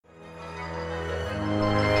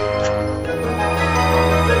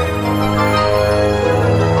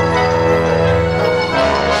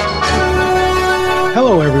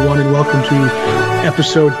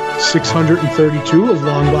episode 632 of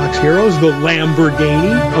Long Box Heroes, the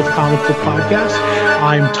Lamborghini of comic book podcasts.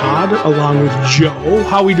 I'm Todd, along with Joe.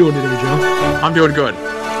 How are we doing today, Joe? I'm doing good.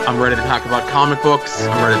 I'm ready to talk about comic books.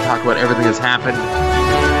 I'm ready to talk about everything that's happened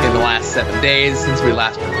in the last 7 days since we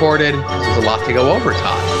last recorded. There's a lot to go over,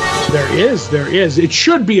 Todd. There is. It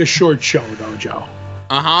should be a short show, though, Joe.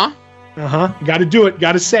 Uh-huh. Got to do it.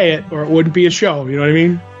 Got to say it, or it wouldn't be a show. You know what I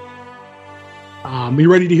mean?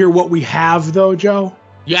 You ready to hear what we have, though, Joe?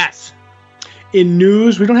 Yes. In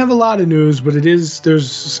news, we don't have a lot of news, but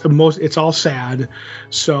it's all sad.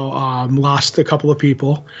 So, lost a couple of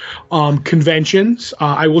people. Conventions.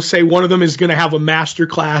 I will say one of them is going to have a master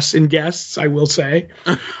class in guests, I will say.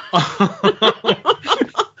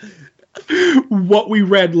 What we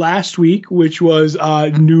read last week, which was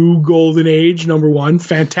New Golden Age #1,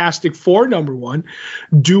 Fantastic Four #1,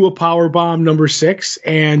 Do a Powerbomb #6,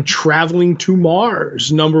 and Traveling to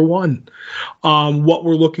Mars #1. What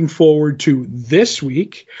we're looking forward to this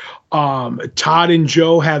week, Todd and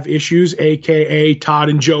Joe Have Issues, a.k.a. Todd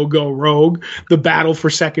and Joe Go Rogue, the battle for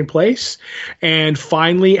second place. And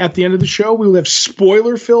finally, at the end of the show, we'll have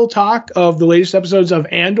spoiler-filled talk of the latest episodes of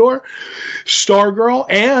Andor, Stargirl,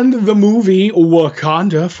 and the movie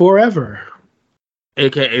Wakanda Forever.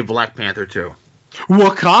 A.k.a. Black Panther 2.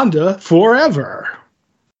 Wakanda Forever.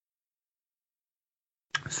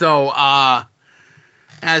 So,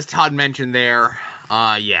 as Todd mentioned there,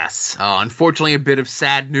 yes. Unfortunately, a bit of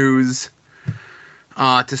sad news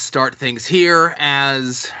to start things here,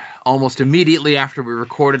 as almost immediately after we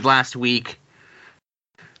recorded last week,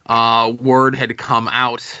 word had come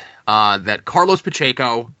out that Carlos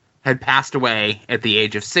Pacheco had passed away at the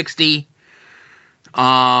age of 60.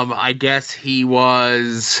 I guess he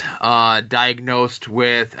was diagnosed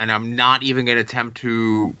with, and I'm not even going to attempt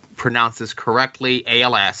to pronounce this correctly,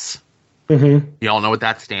 ALS. Mm-hmm. You all know what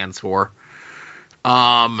that stands for.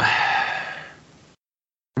 Right.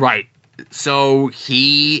 So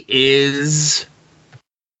he is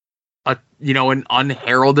an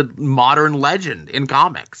unheralded modern legend in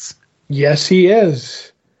comics. Yes, he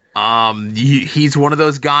is. He's one of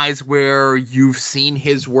those guys where you've seen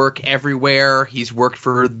his work everywhere. He's worked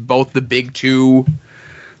for both the big two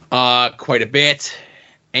quite a bit,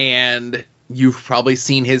 and you've probably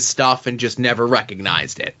seen his stuff and just never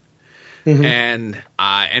recognized it. Mm-hmm.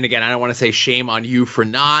 And again, I don't want to say shame on you for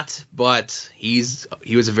not, but he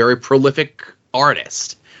was a very prolific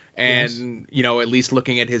artist, and yes. At least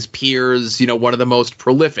looking at his peers, one of the most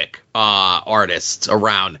prolific artists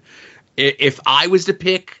around. If I was to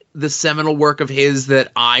pick the seminal work of his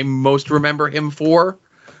that I most remember him for,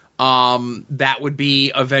 that would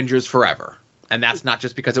be Avengers Forever, and that's not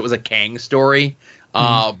just because it was a Kang story.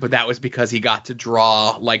 But that was because he got to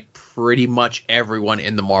draw like pretty much everyone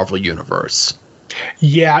in the Marvel Universe.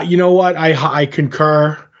 Yeah, you know what? I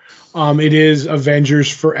concur. It is Avengers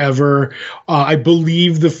Forever. I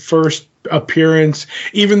believe the first appearance,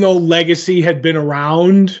 even though Legacy had been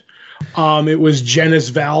around, it was Genis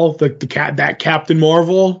Vell, that Captain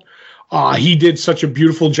Marvel. He did such a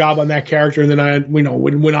beautiful job on that character, and then I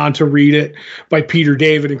went on to read it by Peter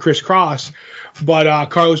David and Chris Cross. But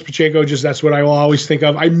Carlos Pacheco, that's what I will always think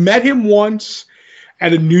of. I met him once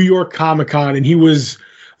at a New York Comic-Con, and he was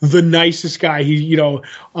the nicest guy. Him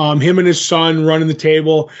and his son running the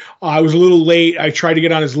table. I was a little late. I tried to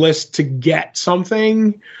get on his list to get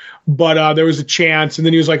something, but there was a chance. And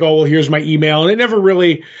then he was like, "Oh, well, here's my email," and it never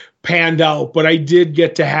really panned out. But I did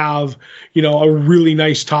get to have a really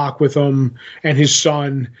nice talk with him and his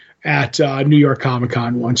son at New York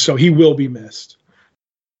Comic-Con once. So he will be missed.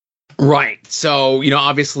 Right. So,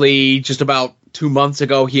 obviously just about 2 months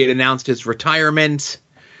ago, he had announced his retirement,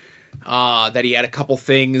 that he had a couple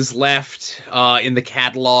things left in the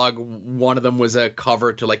catalog. One of them was a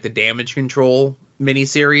cover to like the Damage Control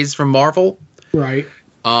miniseries from Marvel. Right.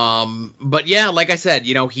 But yeah, like I said,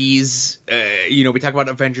 he's, we talk about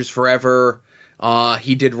Avengers Forever.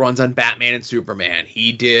 He did runs on Batman and Superman.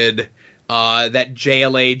 He did that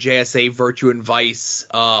JLA, JSA Virtue and Vice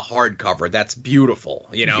hardcover. That's beautiful,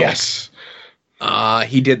 Yes.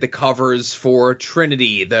 He did the covers for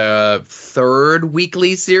Trinity, the third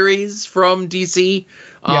weekly series from DC,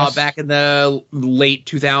 yes. Back in the late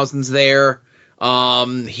 2000s there.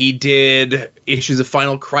 He did issues of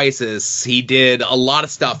Final Crisis. He did a lot of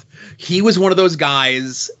stuff. He was one of those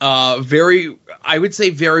guys, very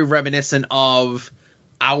reminiscent of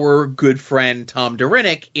our good friend Tom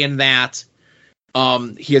Derenick, in that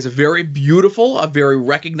he has a very beautiful, a very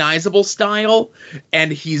recognizable style,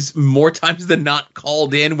 and he's more times than not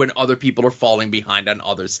called in when other people are falling behind on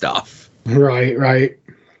other stuff. Right.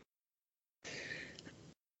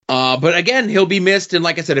 But again, he'll be missed. And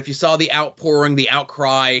like I said, if you saw the outpouring, the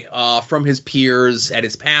outcry from his peers at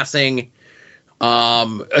his passing,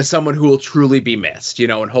 as someone who will truly be missed,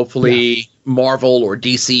 and hopefully Marvel or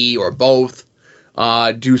DC or both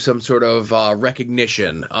do some sort of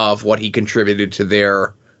recognition of what he contributed to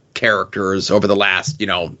their characters over the last,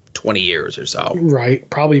 20 years or so. Right.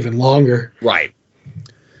 Probably even longer. Right.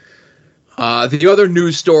 The other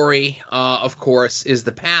news story, of course, is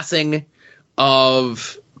the passing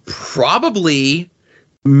of probably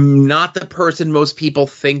not the person most people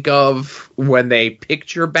think of when they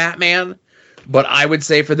picture Batman, but I would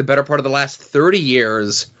say for the better part of the last 30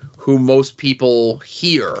 years, who most people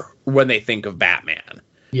hear when they think of Batman.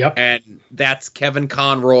 Yep. And that's Kevin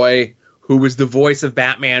Conroy, who was the voice of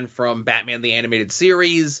Batman from Batman the Animated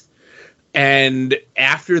Series. And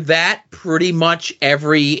after that, pretty much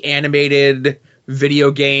every animated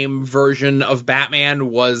video game version of Batman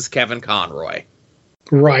was Kevin Conroy.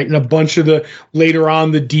 Right, and a bunch of later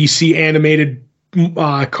on the DC animated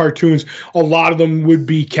cartoons, a lot of them would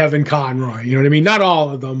be Kevin Conroy. You know what I mean? Not all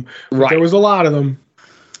of them, but right. There was a lot of them.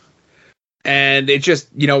 And it just,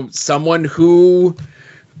 someone who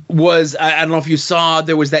was, I don't know if you saw,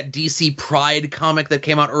 there was that DC Pride comic that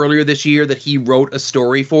came out earlier this year that he wrote a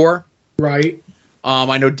story for. Right.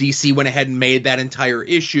 I know DC went ahead and made that entire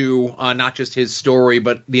issue, not just his story,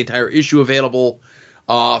 but the entire issue available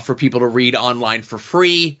for people to read online for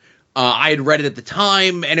free. I had read it at the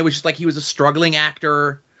time, and it was just like he was a struggling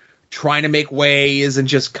actor trying to make waves, and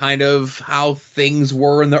just kind of how things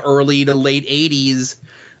were in the early to late 80s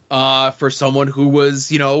for someone who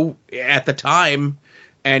was, at the time,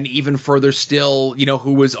 and even further still,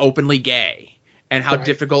 who was openly gay, and how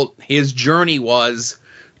difficult his journey was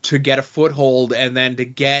to get a foothold and then to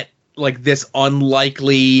get like this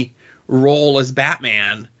unlikely role as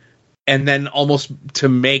Batman, and then almost to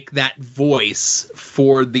make that voice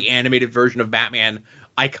for the animated version of Batman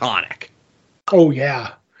iconic. Oh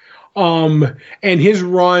yeah. And his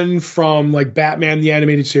run from like Batman the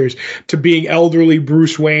Animated Series to being elderly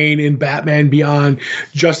Bruce Wayne in Batman Beyond,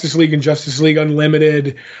 Justice League and Justice League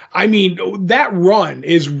Unlimited. I mean, that run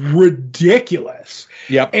is ridiculous.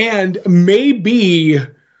 Yep. And maybe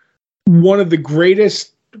one of the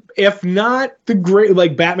greatest, if not the great,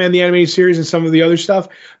 like Batman the Animated Series and some of the other stuff,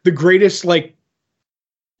 the greatest like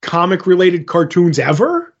comic related cartoons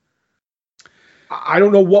ever. I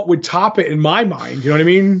don't know what would top it in my mind. You know what I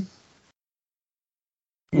mean?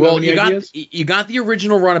 Well, you got the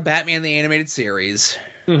original run of Batman the Animated Series.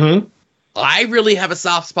 Mm-hmm. I really have a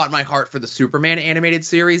soft spot in my heart for the Superman animated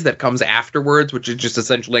series that comes afterwards, which is just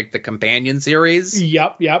essentially like the companion series.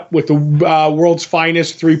 Yep. With the world's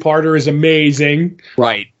finest 3-parter is amazing.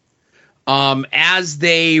 Right. As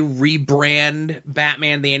they rebrand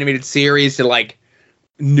Batman the Animated Series to like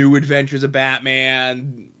New Adventures of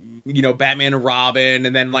Batman, Batman and Robin,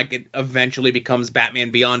 and then like it eventually becomes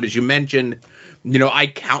Batman Beyond, as you mentioned. I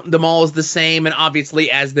count them all as the same, and obviously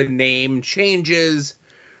as the name changes,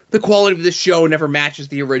 the quality of the show never matches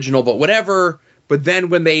the original, but whatever. But then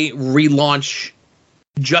when they relaunch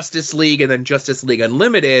Justice League and then Justice League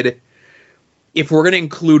Unlimited, if we're going to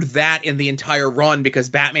include that in the entire run, because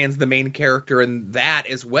Batman's the main character in that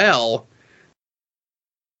as well,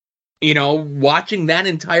 watching that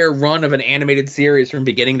entire run of an animated series from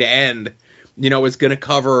beginning to end, is going to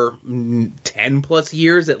cover 10 plus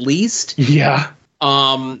years at least. Yeah.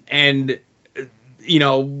 And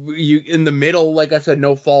you in the middle, like I said,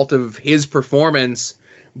 no fault of his performance,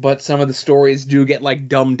 but some of the stories do get like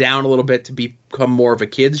dumbed down a little bit to become more of a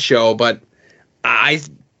kids show. But I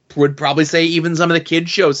would probably say even some of the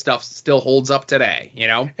kids show stuff still holds up today,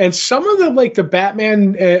 And some of the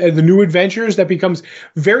Batman, the New Adventures that becomes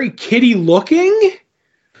very kiddie looking,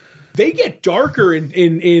 they get darker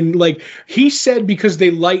in like he said, because they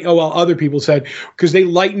other people said because they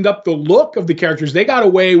lightened up the look of the characters. They got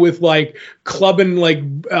away with like clubbing like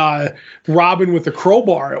Robin with a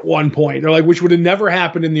crowbar at one point, or like, which would have never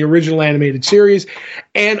happened in the original animated series.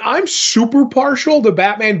 And I'm super partial to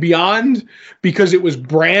Batman Beyond because it was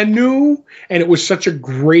brand new and it was such a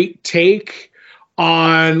great take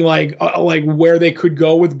on like where they could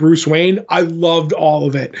go with Bruce Wayne. I loved all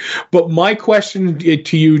of it. But my question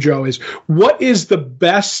to you, Joe, is what is the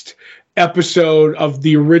best episode of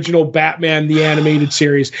the original Batman the Animated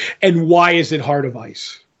Series, and why is it Heart of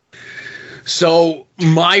Ice? So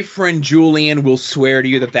my friend Julian will swear to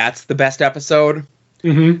you that that's the best episode.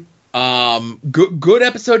 Mm-hmm. Good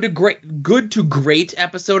episode to great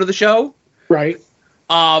episode of the show. Right.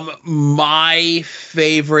 My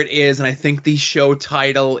favorite is, and I think the show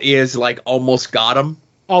title is like Almost Got Him.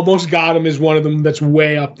 Almost Got Him is one of them that's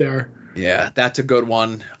way up there. Yeah, that's a good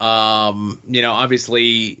one.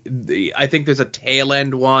 Obviously, I think there's a tail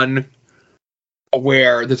end one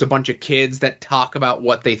where there's a bunch of kids that talk about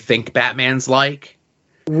what they think Batman's like.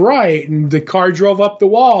 Right, and the car drove up the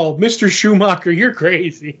wall. Mr. Schumacher, you're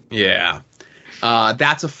crazy. Yeah.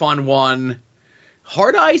 That's a fun one.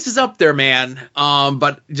 Hard Ice is up there, man.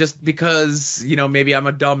 But just because, maybe I'm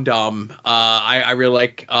a dum-dum, I really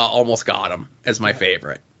like Almost Got Him as my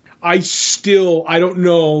favorite. I don't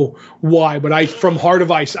know why, but from Heart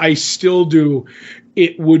of Ice, I still do.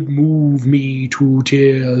 It would move me to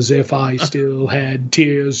tears if I still had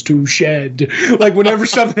tears to shed. Like, whenever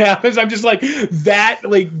something happens, I'm just like, that,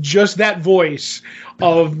 like, just that voice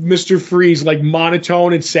of Mr. Freeze, like,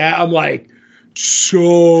 monotone and sad. I'm like,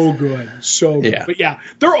 so good. So good. Yeah. But yeah,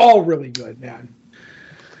 they're all really good, man.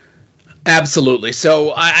 Absolutely.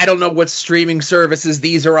 So I don't know what streaming services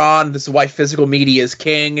these are on. This is why physical media is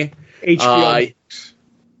king. HBO.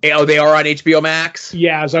 They are on HBO Max?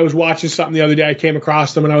 Yeah, as I was watching something the other day, I came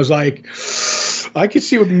across them, and I was like, I could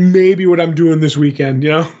see what I'm doing this weekend,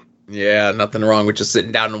 Yeah, nothing wrong with just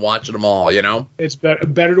sitting down and watching them all, It's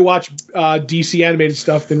better to watch DC animated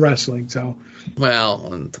stuff than wrestling, so. Well,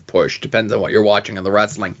 the push depends on what you're watching on the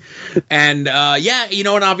wrestling. And, and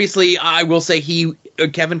obviously, I will say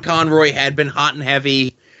Kevin Conroy had been hot and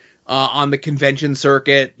heavy on the convention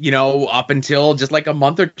circuit, up until just like a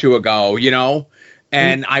month or two ago,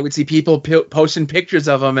 And I would see people posting pictures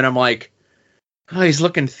of him, and I'm like, oh, he's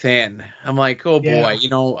looking thin. I'm like, oh, boy,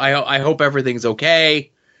 I hope everything's okay.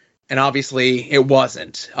 And obviously it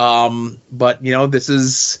wasn't. But,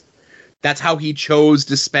 that's how he chose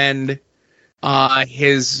to spend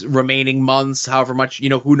his remaining months, however much,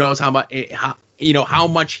 who knows how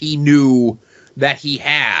much he knew that he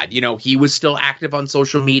had. He was still active on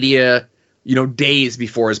social media, days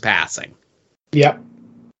before his passing. Yep.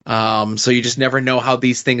 So you just never know how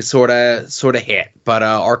these things sort of hit. But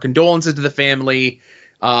our condolences to the family.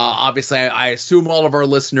 Obviously, I assume all of our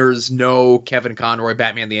listeners know Kevin Conroy,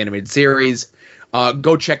 Batman the Animated Series.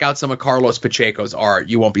 Go check out some of Carlos Pacheco's art.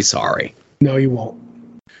 You won't be sorry. No, you won't.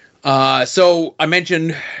 So I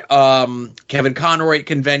mentioned Kevin Conroy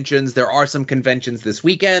conventions. There are some conventions this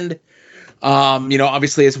weekend.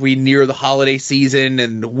 Obviously, as we near the holiday season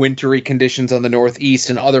and wintry conditions on the Northeast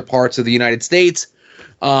and other parts of the United States,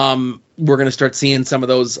 we're going to start seeing some of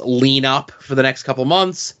those lean up for the next couple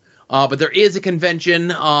months. But there is a convention,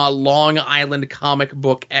 Long Island Comic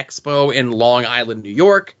Book Expo in Long Island, New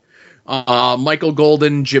York. Michael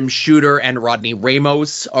Golden, Jim Shooter, and Rodney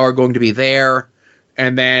Ramos are going to be there.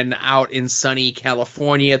 And then out in sunny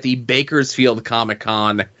California at the Bakersfield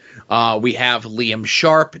Comic-Con, we have Liam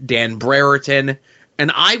Sharp, Dan Brereton,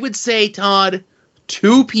 and I would say, Todd,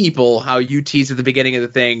 two people, how you teased at the beginning of the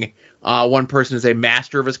thing, one person is a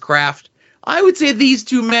master of his craft. I would say these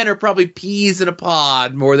two men are probably peas in a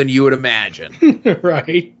pod more than you would imagine.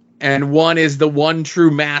 Right. And one is the one true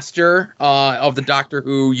master of the Doctor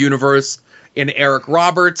Who universe in Eric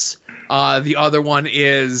Roberts. The other one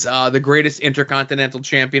is the greatest intercontinental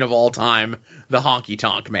champion of all time, the Honky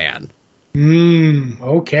Tonk Man.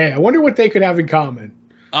 Okay. I wonder what they could have in common.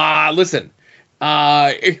 Listen.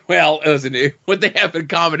 Listen, what they have in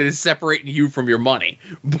common is separating you from your money.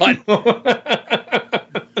 But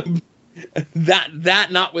that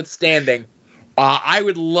notwithstanding, I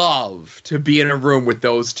would love to be in a room with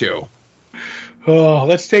those two. Oh,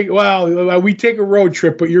 we take a road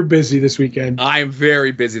trip, but you're busy this weekend. I am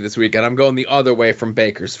very busy this weekend. I'm going the other way from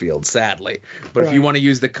Bakersfield, sadly. But If you want to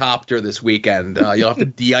use the copter this weekend, you'll have to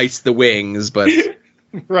de-ice the wings, but...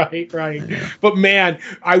 Right. But man,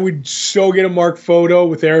 I would so get a marked photo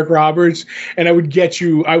with Eric Roberts, and I would get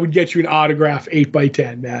you an autograph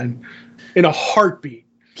 8x10, man, in a heartbeat.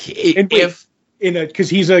 Because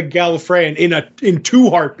he's a Gallifreyan in 2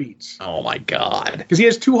 heartbeats. Oh my God! Because he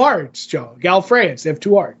has 2 hearts, Joe. Gallifreyans, they have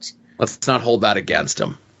 2 hearts. Let's not hold that against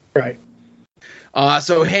him. Right.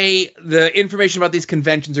 So hey, the information about these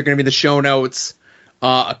conventions are going to be in the show notes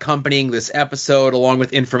accompanying this episode, along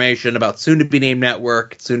with information about Soon to Be Named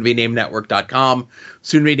Network, soon-to-be-named-network.com,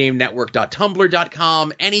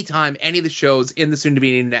 soon-to-be-named-network.tumblr.com. Anytime any of the shows in the Soon to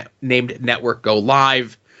Be Named Network go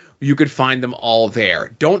live, you could find them all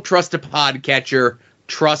there. Don't trust a podcatcher.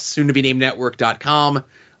 Trust soon-to-be-named-network.com.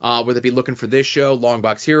 Whether it be looking for this show, Long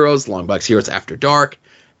Box Heroes After Dark,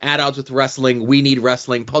 At Odds with Wrestling, We Need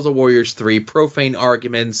Wrestling, Puzzle Warriors 3, Profane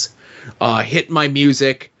Arguments, Hit My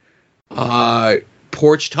Music,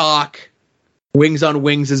 Porch Talk, Wings on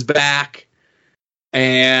Wings is back,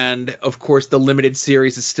 and of course the limited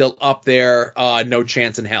series is still up there, No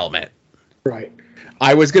Chance in Helmet. Right.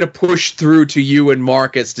 I was going to push through to you and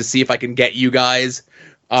Marcus to see if I can get you guys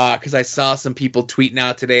because I saw some people tweeting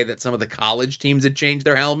out today that some of the college teams had changed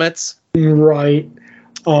their helmets. Right.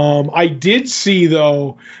 I did see,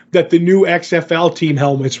 though, that the new XFL team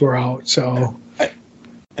helmets were out. So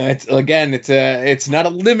it's not a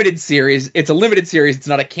limited series. It's a limited series. It's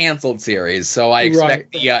not a canceled series. So I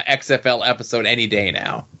expect the XFL episode any day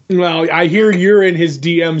now. Well, I hear you're in his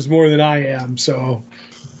DMs more than I am. So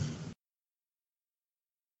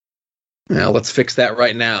now let's fix that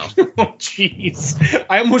right now. Oh, jeez.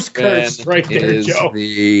 I almost cursed right there, Joe.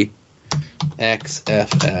 The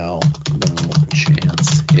XFL No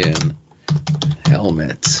Chance in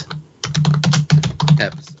Helmets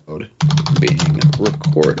episode being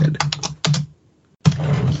recorded.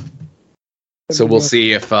 So we'll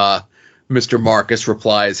see if Mr. Marcus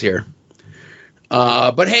replies here.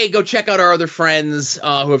 But hey, go check out our other friends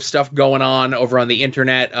who have stuff going on over on the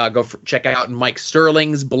internet. Check out Mike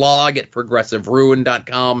Sterling's blog at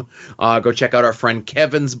progressiveruin.com. Go check out our friend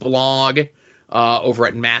Kevin's blog over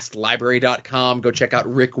at maskedlibrary.com. Go check out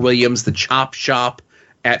Rick Williams, the Chop Shop,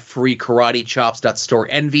 at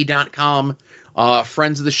freekaratechops.storeenvy.com.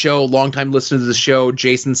 Friends of the show, longtime listeners of the show,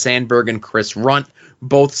 Jason Sandberg and Chris Runt,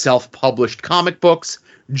 both self-published comic books,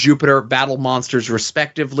 Jupiter, Battle Monsters,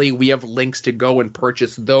 respectively. We have links to go and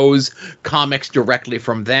purchase those comics directly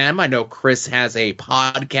from them. I know Chris has a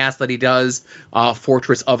podcast that he does,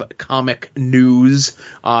 Fortress of Comic News.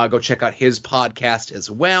 Go check out his podcast as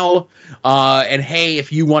well. And hey,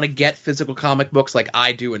 if you want to get physical comic books like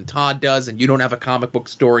I do and Todd does, and you don't have a comic book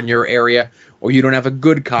store in your area, or you don't have a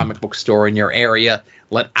good comic book store in your area,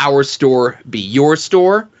 let our store be your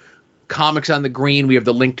store. Comics on the Green, we have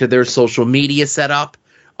the link to their social media set up.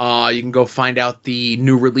 You can go find out the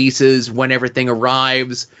new releases, when everything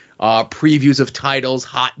arrives, previews of titles,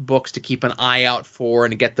 hot books to keep an eye out for,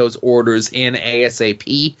 and to get those orders in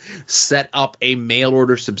ASAP. Set up a mail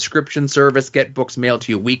order subscription service. Get books mailed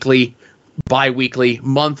to you weekly, bi-weekly,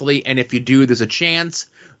 monthly, and if you do, there's a chance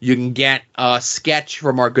you can get a sketch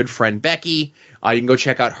from our good friend Becky. You can go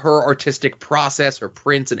check out her artistic process, her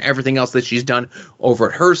prints, and everything else that she's done over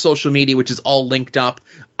at her social media, which is all linked up.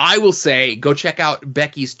 I will say, go check out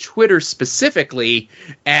Becky's Twitter specifically,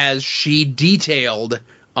 as she detailed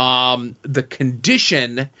the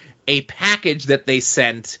condition a package that they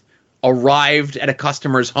sent arrived at a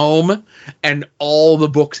customer's home, and all the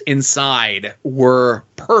books inside were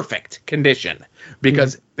perfect condition,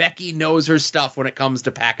 because Becky knows her stuff when it comes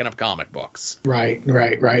to packing up comic books. Right.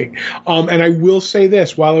 And I will say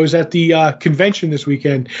this, while I was at the convention this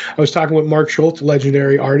weekend, I was talking with Mark Schultz,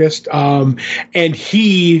 legendary artist, and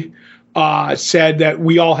he said that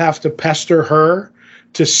we all have to pester her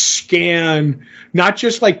to scan, not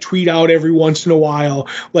just like tweet out every once in a while,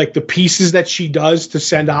 like the pieces that she does to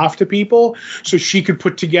send off to people, so she could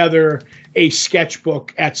put together a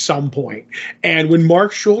sketchbook at some point. And when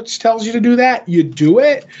Mark Schultz tells you to do that, you do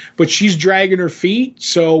it, but she's dragging her feet.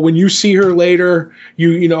 So when you see her later,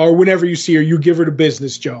 you know, or whenever you see her, you give her the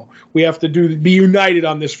business, Joe. We have to be united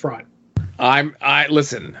on this front.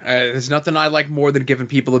 Listen, there's nothing I like more than giving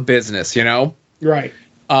people a business, you know? Right.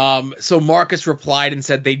 So Marcus replied and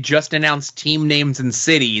said they just announced team names and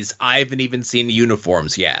cities. I haven't even seen the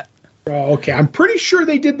uniforms yet. Oh, okay. I'm pretty sure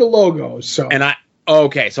they did the logos. So I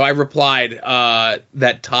replied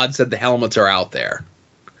that Todd said the helmets are out there.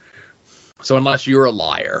 So unless you're a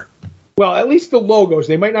liar. Well, at least the logos.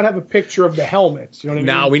 They might not have a picture of the helmets. You know what I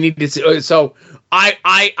mean? No, we need to see. So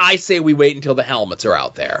I say we wait until the helmets are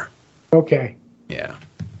out there. Okay. Yeah.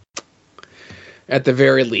 At the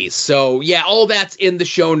very least. So, yeah, all that's in the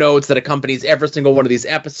show notes that accompanies every single one of these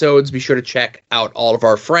episodes. Be sure to check out all of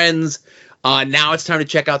our friends. Now it's time to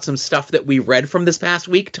check out some stuff that we read from this past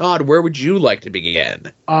week. Todd, where would you like to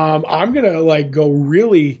begin? I'm going to go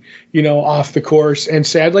really, off the course and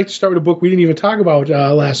say I'd like to start with a book we didn't even talk about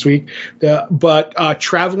last week, but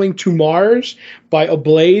Traveling to Mars by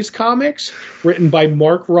Ablaze Comics, written by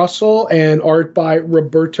Mark Russell and art by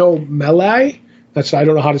Roberto Melai. I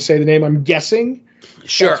don't know how to say the name. I'm guessing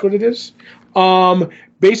that's what it is.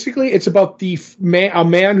 Basically, it's about a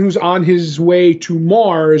man who's on his way to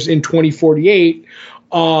Mars in 2048.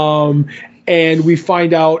 And we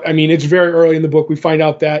find out, it's very early in the book, we find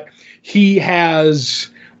out that he has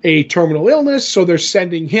a terminal illness, so they're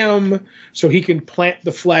sending him so he can plant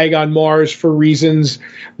the flag on Mars for reasons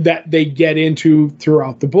that they get into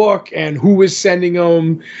throughout the book, and who is sending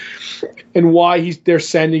him and why they're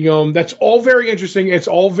sending him. That's all very interesting. It's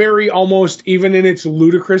all very, almost, even in its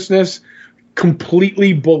ludicrousness,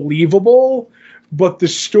 completely believable. But the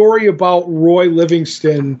story about Roy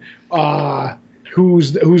Livingston,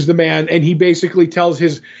 who's the man, and he basically tells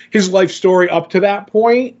his life story up to that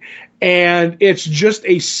point. And it's just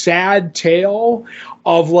a sad tale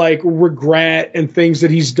of like regret and things that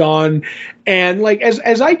he's done. And like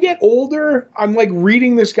as I get older, I'm like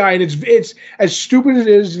reading this guy, and it's as stupid as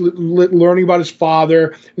it is learning about his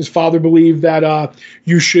father. His father believed that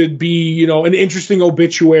you should be, an interesting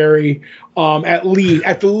obituary at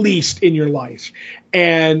the least in your life.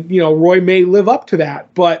 And Roy may live up to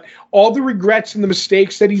that, but all the regrets and the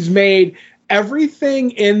mistakes that he's made,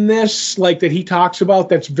 everything in this, like that he talks about,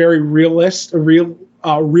 that's very realistic.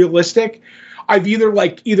 I've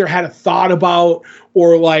either had a thought about,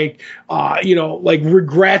 or like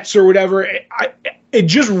regrets or whatever. It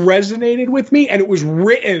just resonated with me, and it was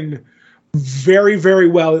written very, very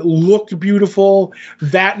well. It looked beautiful.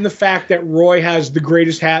 That and the fact that Roy has the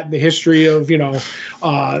greatest hat in the history of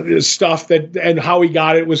stuff and how he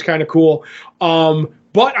got it was kind of cool.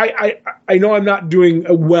 But I know I'm not doing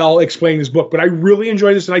well explaining this book, but I really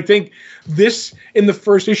enjoyed this, and I think this in the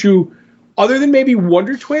first issue, other than maybe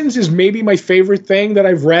Wonder Twins, is maybe my favorite thing that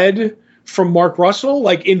I've read from Mark Russell,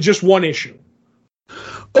 like in just one issue.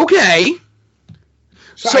 Okay.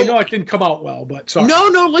 So I know it didn't come out well, but sorry.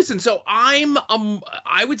 No, listen. So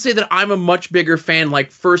I would say that I'm a much bigger fan,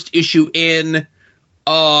 like first issue in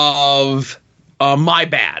of My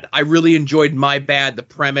Bad. I really enjoyed My Bad, the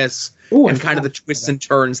premise, and kind of the twists and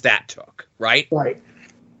turns that took, right? Right.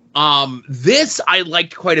 This I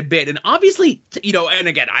liked quite a bit, and obviously, and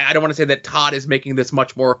again, I don't want to say that Todd is making this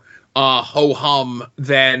much more ho-hum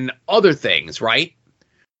than other things, right?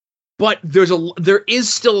 But there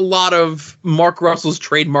is still a lot of Mark Russell's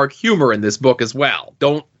trademark humor in this book as well.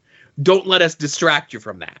 Don't let us distract you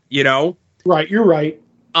from that, Right, you're right.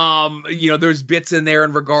 There's bits in there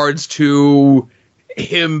in regards to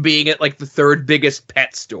him being at like the third biggest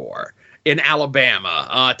pet store in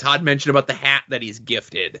Alabama. Todd mentioned about the hat that he's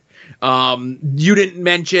gifted. You didn't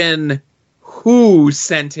mention who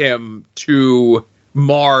sent him to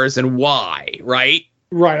Mars and why, right?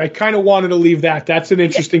 Right. I kind of wanted to leave that. That's an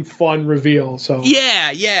interesting, fun reveal. So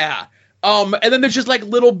yeah. And then there's just like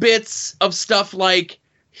little bits of stuff like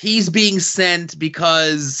he's being sent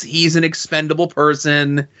because he's an expendable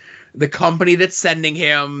person. The company that's sending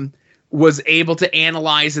him was able to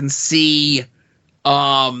analyze and see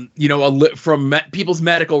from people's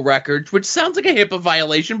medical records, which sounds like a HIPAA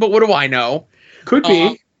violation, but what do I know? Could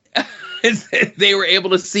be. They were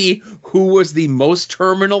able to see who was the most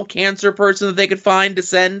terminal cancer person that they could find to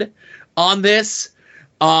send on this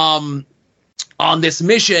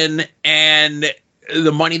mission, and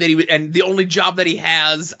the money that and the only job that he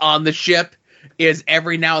has on the ship is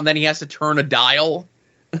every now and then he has to turn a dial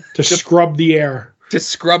to scrub the air. To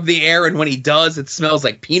scrub the air, and when he does, it smells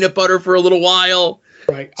like peanut butter for a little while.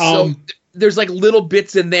 Right. So there's like little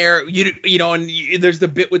bits in there, and there's the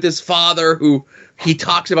bit with his father who he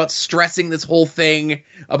talks about stressing this whole thing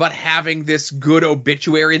about having this good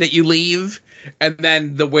obituary that you leave, and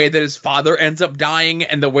then the way that his father ends up dying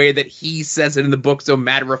and the way that he says it in the book so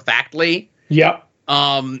matter-of-factly. Yep.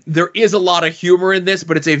 There is a lot of humor in this,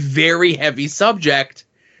 but it's a very heavy subject.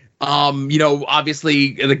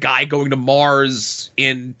 Obviously the guy going to Mars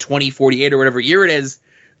in 2048 or whatever year it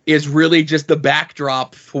is really just the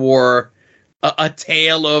backdrop for a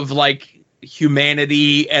tale of like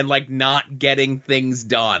humanity and like not getting things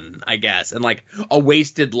done, I guess, and like a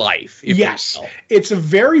wasted life. Yes. It's a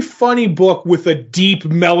very funny book with a deep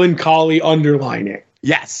melancholy underlining.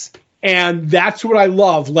 Yes. And that's what I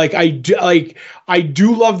love. Like I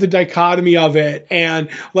do love the dichotomy of it. And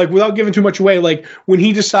like, without giving too much away, like when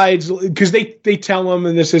he decides, because they tell him,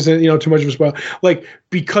 and this isn't, too much of a spoil, like,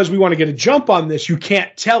 because we want to get a jump on this, you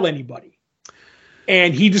can't tell anybody.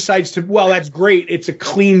 And he decides to, well, that's great. It's a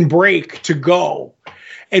clean break to go.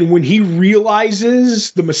 And when he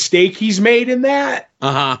realizes the mistake he's made in that,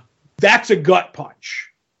 that's a gut punch.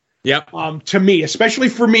 Yep. To me, especially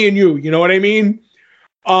for me and you know what I mean?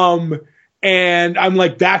 And I'm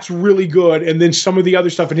like, that's really good. And then some of the other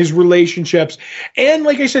stuff in his relationships. And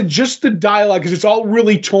like I said, just the dialogue, because it's all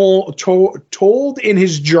really told in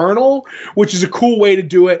his journal, which is a cool way to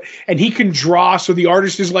do it. And he can draw. So the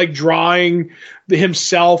artist is like drawing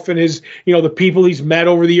himself and his, the people he's met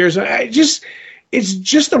over the years. It's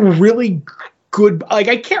just a really good, like,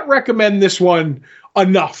 I can't recommend this one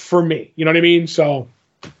enough for me. You know what I mean? So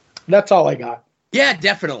that's all I got. Yeah,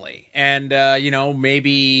 definitely. And,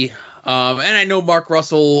 maybe, and I know Mark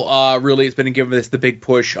Russell really has been giving this the big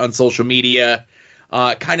push on social media.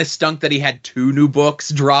 Kind of stunk that he had 2 new books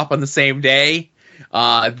drop on the same day.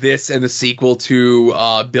 This and the sequel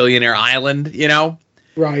to Billionaire Island,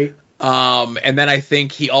 Right. And then I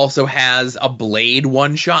think he also has a Blade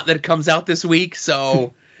one-shot that comes out this week.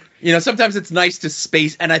 So, sometimes it's nice to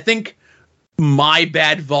space. And I think My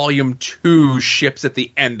Bad Volume 2 ships at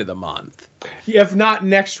the end of the month. If not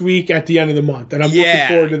next week at the end of the month. And I'm looking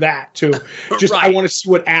forward to that, too. Just right. I want to see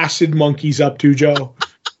what Acid Monkey's up to, Joe.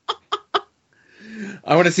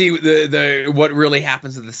 I want to see the what really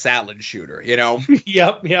happens to the salad shooter, you know?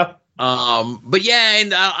 Yep. But yeah,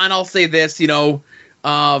 and I'll say this, you know,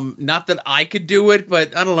 not that I could do it,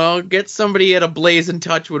 but I don't know, get somebody at Ablaze in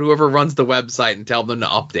touch with whoever runs the website and tell them to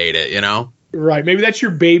update it, you know? Right. Maybe that's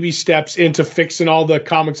your baby steps into fixing all the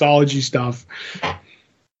Comixology stuff.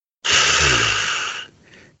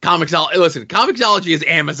 Listen, Comixology is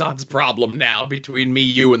Amazon's problem now between me,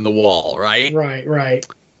 you, and the wall, right? Right.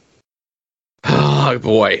 Oh,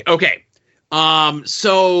 boy. Okay.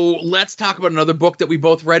 So let's talk about another book that we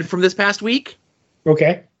both read from this past week.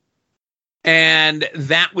 Okay. And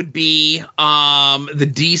that would be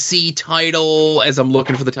the DC title, as I'm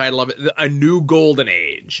looking for the title of it, A New Golden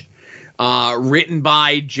Age. Written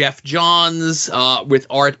by Jeff Johns, with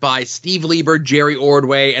art by Steve Lieber, Jerry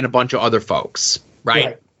Ordway, and a bunch of other folks,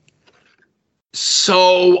 right?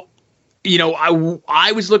 So, you know,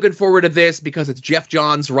 I was looking forward to this because it's Jeff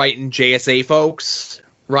Johns writing JSA folks,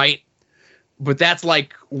 right? But that's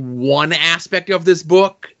like one aspect of this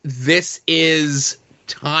book. This is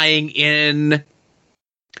tying in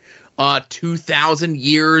 2,000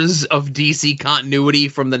 years of DC continuity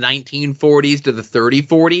from the 1940s to the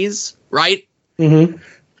 3040s, right? Mm-hmm.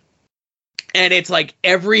 And it's like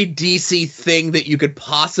every DC thing that you could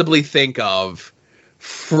possibly think of,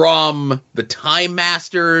 from the Time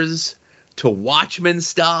Masters to Watchmen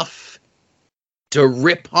stuff to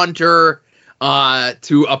Rip Hunter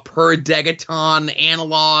to a Per Degaton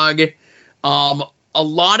analog. A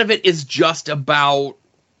lot of it is just about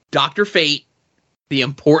Dr. Fate, the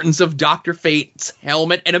importance of Dr. Fate's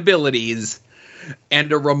helmet and abilities,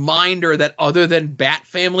 and a reminder that other than Bat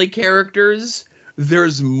Family characters,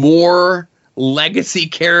 there's more legacy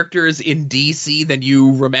characters in DC than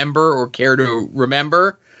you remember or care to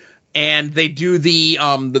remember. And they do the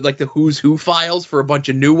Who's Who files for a bunch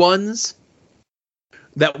of new ones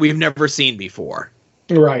that we've never seen before.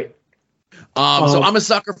 Right. So I'm a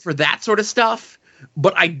sucker for that sort of stuff.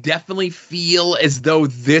 But I definitely feel as though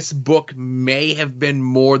this book may have been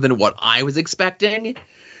more than what I was expecting.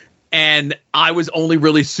 And I was only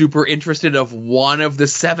really super interested of one of the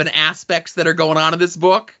 7 aspects that are going on in this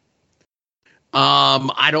book.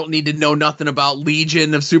 I don't need to know nothing about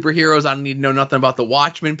Legion of Superheroes. I don't need to know nothing about the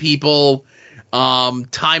Watchmen people.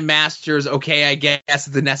 Time Masters, okay, I guess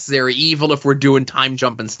the necessary evil if we're doing time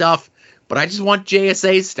jumping stuff. But I just want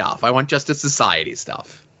JSA stuff. I want Justice Society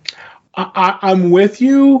stuff. I'm with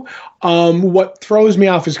you. What throws me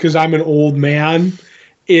off is because I'm an old man,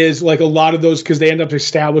 is like a lot of those, because they end up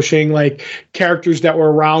establishing like characters that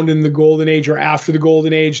were around in the Golden Age or after the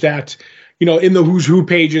Golden Age that, you know, in the Who's Who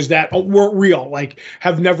pages that weren't real, like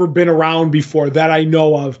have never been around before that I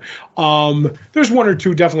know of. There's one or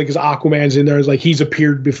two definitely because Aquaman's in there, is like he's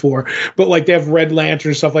appeared before, but like they have Red Lantern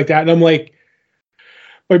and stuff like that. And I'm like,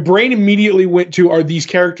 my brain immediately went to, are these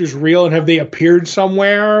characters real and have they appeared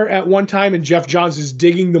somewhere at one time and Jeff Johns is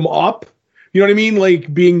digging them up? You know what I mean?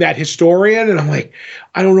 Like being that historian. And I'm like,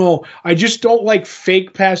 I don't know. I just don't like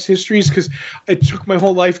fake past histories because it took my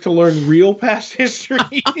whole life to learn real past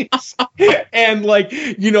histories and like,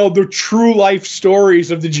 you know, the true life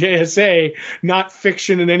stories of the JSA, not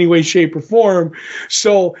fiction in any way, shape, or form.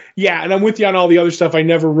 So yeah, and I'm with you on all the other stuff. I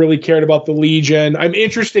never really cared about the Legion. I'm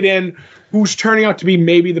interested in who's turning out to be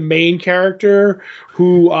maybe the main character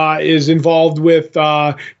who is involved with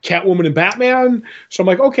Catwoman and Batman. So I'm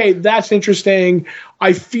like, okay, that's interesting.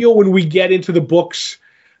 I feel when we get into the books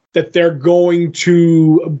that they're going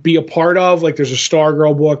to be a part of, like there's a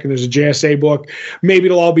Stargirl book and there's a JSA book, maybe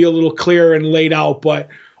it'll all be a little clearer and laid out. But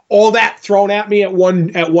all that thrown at me at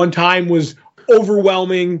one time was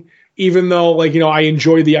overwhelming, even though, like, you know, I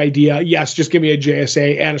enjoy the idea. Yes, just give me a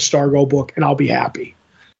JSA and a Stargirl book and I'll be happy.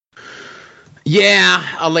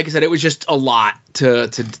 Yeah, like I said, it was just a lot to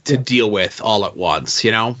deal with all at once,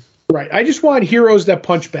 you know? Right. I just want heroes that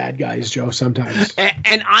punch bad guys, Joe, sometimes.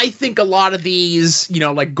 And I think a lot of these, you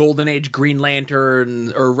know, like Golden Age Green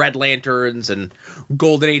Lantern or Red Lanterns and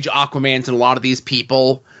Golden Age Aquamans and a lot of these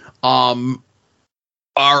people are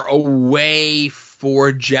a way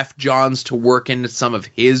for Jeff Johns to work into some of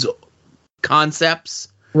his concepts.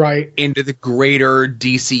 Right. Into the greater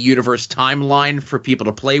DC Universe timeline for people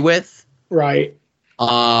to play with. Right.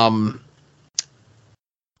 Like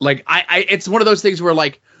it's one of those things where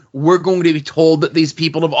like we're going to be told that these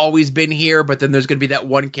people have always been here, but then there's going to be that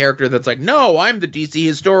one character that's like, no, I'm the DC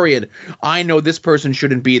historian. I know this person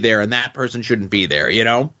shouldn't be there and that person shouldn't be there, you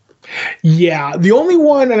know? Yeah, the only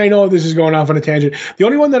one, and I know this is going off on a tangent, the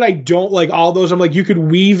only one that I don't like, all those, I'm like, you could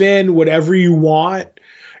weave in whatever you want,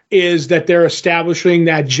 is that they're establishing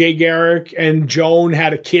that Jay Garrick and Joan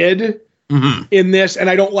had a kid in this, and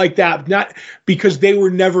I don't like that, not because they were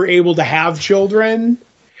never able to have children,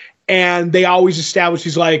 and they always establish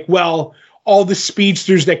he's like, well, all the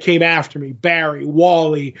speedsters that came after me, Barry,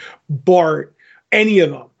 Wally, Bart, any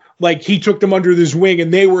of them, like he took them under his wing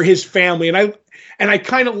and they were his family, and I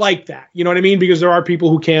kind of like that, you know what I mean? Because there are people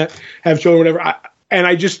who can't have children, whatever. And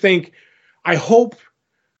I just think, I hope,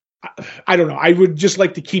 I don't know, I would just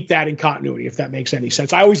like to keep that in continuity, if that makes any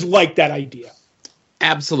sense. I always like that idea.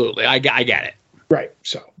 Absolutely. I get it. Right.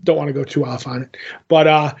 So don't want to go too off on it. But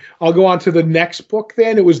I'll go on to the next book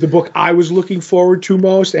then. It was the book I was looking forward to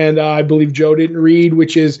most, and I believe Joe didn't read,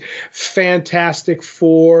 which is Fantastic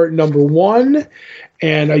Four #1.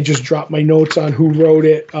 And I just dropped my notes on who wrote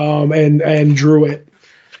it and drew it.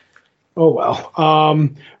 Oh, well.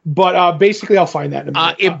 But basically, I'll find that in a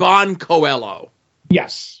minute. Iban Coelho.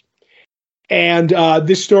 Yes. And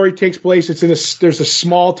this story takes place, there's a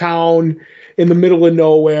small town in the middle of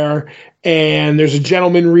nowhere, and there's a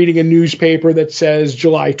gentleman reading a newspaper that says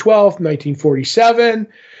July 12th, 1947.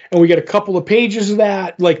 And we get a couple of pages of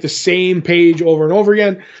that, like the same page over and over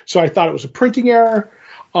again. So I thought it was a printing error.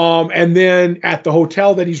 And then at the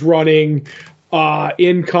hotel that he's running,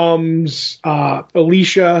 in comes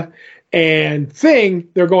Alicia and Thing.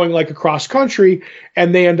 They're going like across country,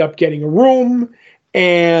 and they end up getting a room,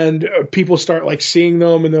 and people start like seeing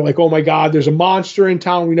them, and they're like, oh my God, there's a monster in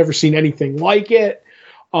town. We've never seen anything like it.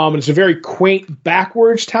 And it's a very quaint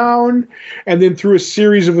backwards town. And then through a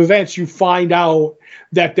series of events, you find out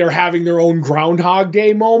that they're having their own Groundhog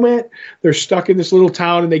Day moment. They're stuck in this little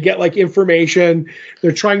town and they get like information.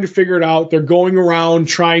 They're trying to figure it out. They're going around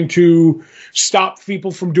trying to stop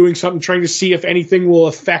people from doing something, trying to see if anything will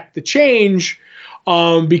affect the change,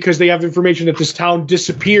 because they have information that this town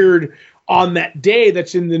disappeared on that day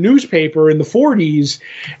that's in the newspaper in the 40s.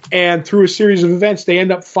 And through a series of events, they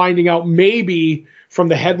end up finding out, maybe from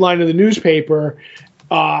the headline of the newspaper,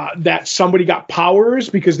 that somebody got powers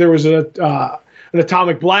because there was an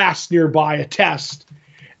atomic blast nearby, a test.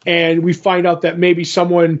 And we find out that maybe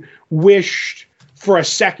someone wished for a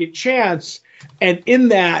second chance. And in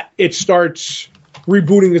that, it starts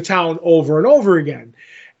rebooting the town over and over again.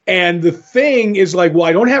 And the thing is like, well,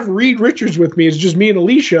 I don't have Reed Richards with me. It's just me and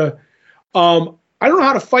Alicia. I don't know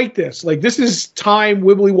how to fight this. Like, this is time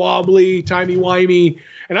wibbly wobbly, timey wimey.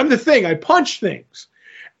 And I'm the Thing. I punch things.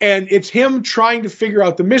 And it's him trying to figure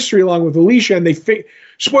out the mystery along with Alicia. And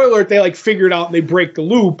spoiler alert, they like figure it out and they break the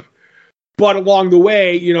loop. But along the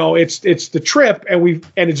way, you know, it's the trip, and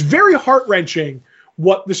it's very heart-wrenching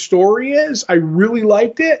what the story is. I really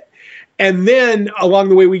liked it. And then along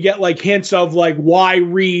the way, we get like hints of like why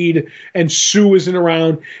Reed and Sue isn't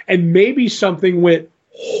around, and maybe something went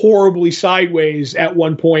horribly sideways at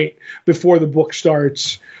one point before the book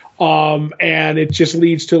starts. And it just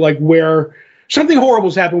leads to like where something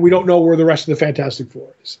horrible's happened. We don't know where the rest of the Fantastic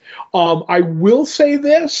Four is. I will say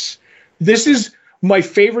this is my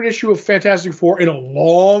favorite issue of Fantastic Four in a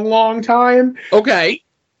long, long time. Okay.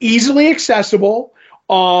 Easily accessible.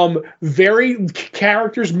 Very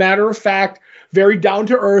characters, matter of fact, very down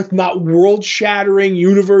to earth, not world shattering,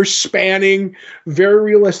 universe spanning, very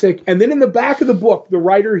realistic. And then in the back of the book, the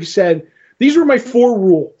writer, he said, these were my 4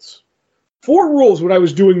 rules. 4 rules when I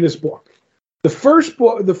was doing this book. The first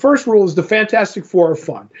rule is the Fantastic Four are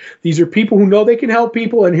fun. These are people who know they can help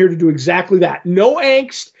people and here to do exactly that. No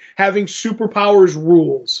angst, having superpowers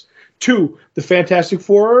rules. 2, the Fantastic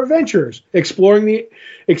Four are adventurers. Exploring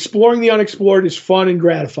the unexplored is fun and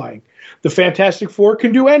gratifying. The Fantastic Four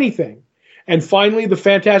can do anything. And finally, the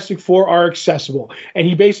Fantastic Four are accessible. And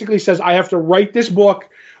he basically says, I have to write this book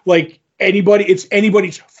like it's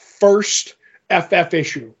anybody's first FF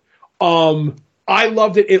issue. I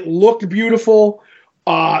loved it. It looked beautiful.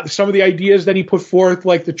 Some of the ideas that he put forth,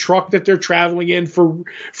 like the truck that they're traveling in for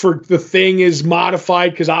the Thing is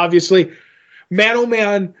modified, because obviously, man, oh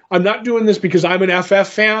man, I'm not doing this because I'm an FF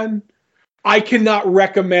fan. I cannot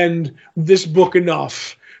recommend this book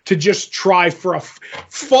enough to just try for a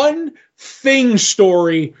fun Thing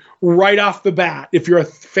story right off the bat. If you're a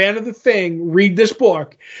fan of the Thing, read this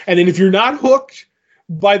book. And then if you're not hooked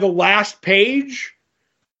by the last page,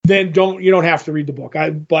 then you don't have to read the book.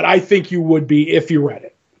 But I think you would be if you read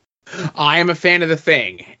it. I am a fan of the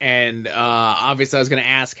Thing, and obviously I was going to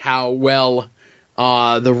ask how well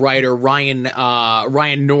the writer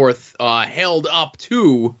Ryan North held up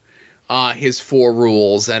to his 4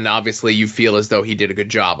 rules, and obviously you feel as though he did a good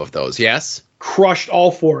job of those. Yes, crushed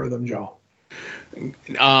all 4 of them, Joe.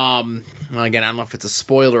 Well, again, I don't know if it's a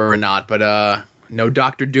spoiler or not, but no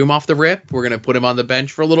Doctor Doom off the rip. We're gonna put him on the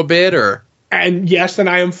bench for a little bit, or And yes, and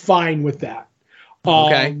I am fine with that.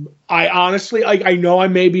 Okay. I honestly, I know I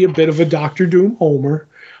may be a bit of a Doctor Doom homer,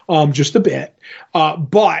 just a bit.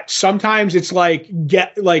 But sometimes it's like,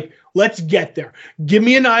 let's get there. Give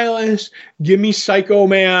me Annihilus, give me Psycho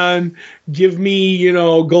Man, give me,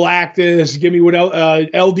 Galactus, give me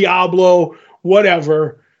El Diablo,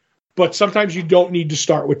 whatever. But sometimes you don't need to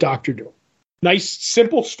start with Doctor Doom. Nice,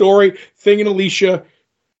 simple story. Thing and Alicia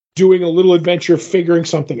doing a little adventure, figuring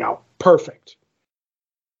something out. Perfect.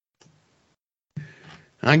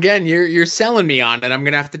 Again, you're selling me on it. I'm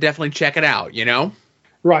gonna have to definitely check it out.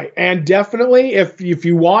 Right, and definitely, if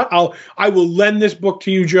you want, I will lend this book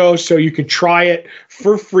to you, Joe, so you can try it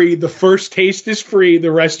for free. The first taste is free.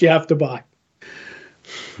 The rest you have to buy.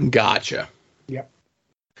 Gotcha. Yep.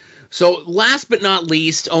 So last but not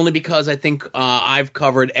least, only because I think I've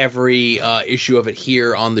covered every issue of it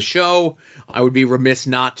here on the show, I would be remiss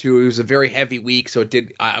not to. It was a very heavy week, so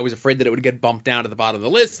I was afraid that it would get bumped down to the bottom of the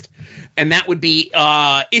list. And that would be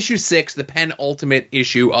issue 6, the penultimate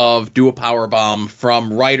issue of Dual Power Bomb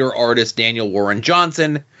from writer-artist Daniel Warren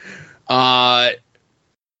Johnson. Lona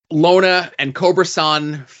and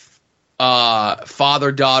Cobra-san,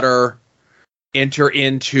 father-daughter, enter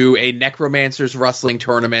into a Necromancer's Wrestling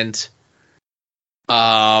tournament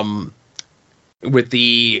with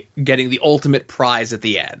getting the ultimate prize at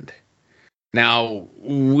the end. Now,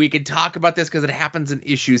 we could talk about this because it happens in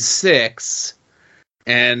issue 6,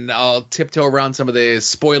 and I'll tiptoe around some of the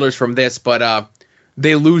spoilers from this, but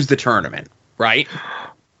they lose the tournament, right?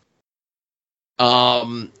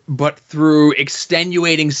 But through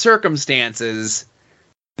extenuating circumstances,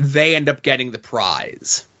 they end up getting the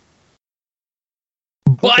prize.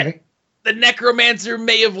 But Okay. The Necromancer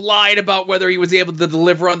may have lied about whether he was able to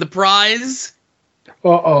deliver on the prize.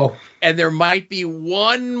 Uh-oh. And there might be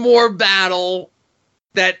one more battle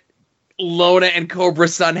that Lona and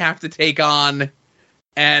Cobra-san have to take on.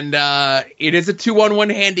 And it is a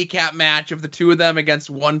 2-on-1 handicap match of the two of them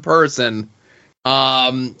against one person.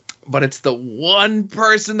 But it's the one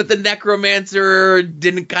person that the Necromancer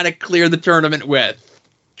didn't kind of clear the tournament with.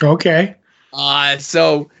 Okay.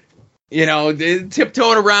 So,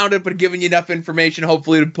 tiptoeing around it, but giving you enough information,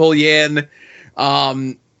 hopefully, to pull you in.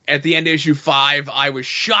 At the end of issue 5, I was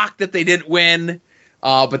shocked that they didn't win.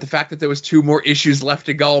 But the fact that there was 2 more issues left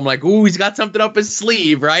to go, I'm like, ooh, he's got something up his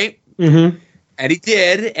sleeve, right? Mm-hmm. And he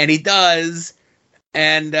did, and he does.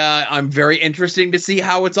 And I'm very interested to see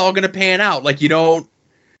how it's all going to pan out. Like, you don't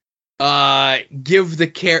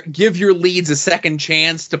give your leads a second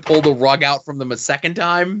chance to pull the rug out from them a second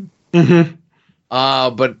time. Mm-hmm.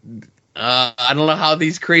 But I don't know how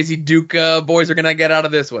these crazy Duke boys are going to get out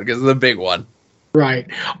of this one, because it's the big one. Right.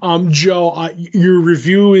 Joe, your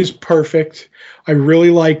review is perfect. I really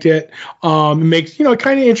liked it. It makes, it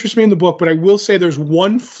kind of interests me in the book, but I will say there's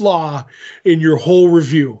one flaw in your whole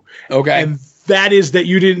review. Okay. And that is that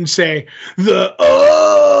you didn't say the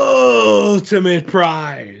ultimate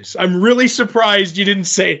prize. I'm really surprised you didn't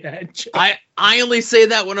say that, Joe. I only say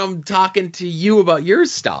that when I'm talking to you about your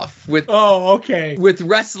stuff. Okay. With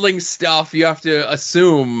wrestling stuff, you have to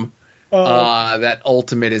assume that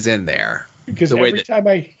ultimate is in there. Because every time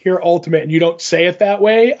I hear ultimate and you don't say it that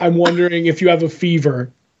way, I'm wondering if you have a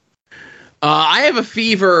fever. I have a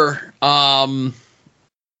fever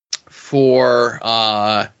for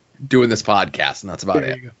doing this podcast, and that's about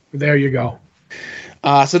it. There you go.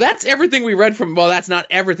 So that's everything we read from. Well, that's not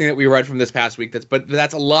everything that we read from this past week. But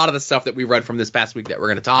that's a lot of the stuff that we read from this past week that we're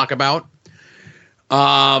going to talk about.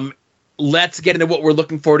 Let's get into what we're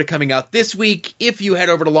looking forward to coming out this week. If you head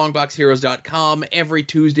over to longboxheroes.com, every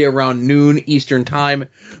Tuesday around noon Eastern time,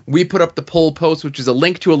 we put up the poll post, which is a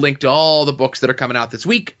link to all the books that are coming out this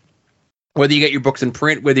week. Whether you get your books in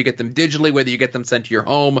print, whether you get them digitally, whether you get them sent to your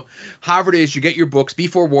home, however it is, you get your books, be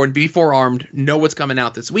forewarned, be forearmed, know what's coming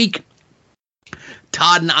out this week.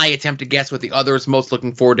 Todd and I attempt to guess what the others most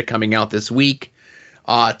looking forward to coming out this week.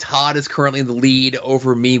 Todd is currently in the lead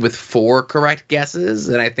over me with 4 correct guesses,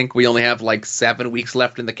 and I think we only have like 7 weeks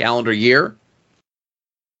left in the calendar year.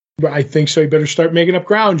 I think so. You better start making up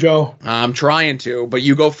ground, Joe. I'm trying to, but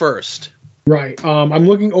you go first. Right. I'm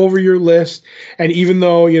looking over your list, and even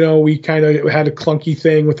though, we kind of had a clunky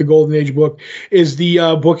thing with the Golden Age book, is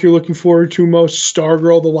the book you're looking forward to most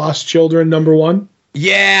Stargirl, The Lost Children, #1?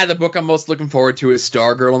 Yeah, the book I'm most looking forward to is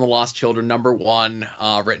Stargirl and the Lost Children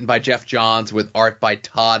 #1, written by Jeff Johns with art by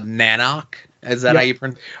Todd Nanock. Is that how you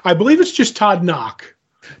pronounce it? I believe it's just Todd Knock.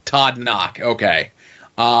 Todd Knock, okay.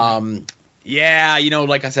 Yeah,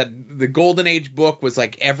 like I said, the Golden Age book was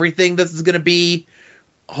like everything this is going to be.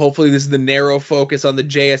 Hopefully this is the narrow focus on the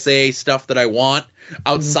JSA stuff that I want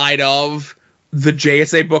outside of the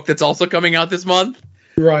JSA book that's also coming out this month.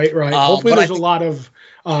 Right. Hopefully there's a lot of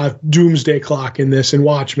Doomsday Clock in this and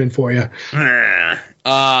Watchmen for you.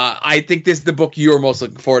 I think this is the book you're most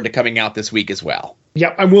looking forward to coming out this week as well.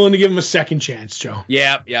 Yep, I'm willing to give him a second chance, Joe.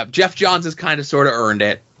 Yeah. Jeff Johns has kind of sort of earned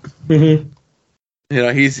it. Mm-hmm. You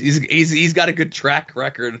know, he's got a good track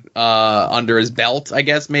record under his belt, I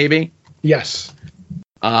guess, maybe. Yes.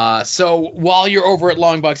 So while you're over at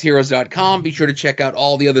longboxheroes.com, be sure to check out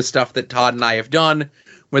all the other stuff that Todd and I have done,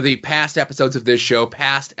 whether it be past episodes of this show,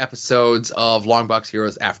 past episodes of Longbox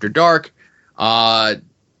Heroes After Dark, and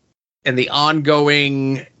the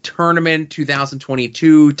ongoing tournament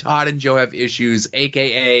 2022. Todd and Joe Have Issues,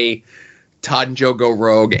 a.k.a. Todd and Joe Go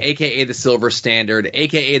Rogue, a.k.a. the Silver Standard,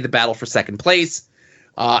 a.k.a. the Battle for Second Place.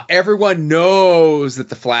 Everyone knows that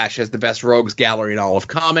the Flash has the best Rogues Gallery in all of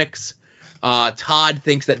comics. Todd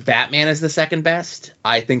thinks that Batman is the second best.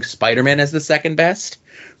 I think Spider-Man is the second best.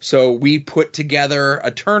 So we put together a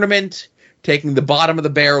tournament, taking the bottom of the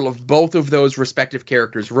barrel of both of those respective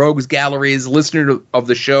characters' Rogues Galleries. Listener of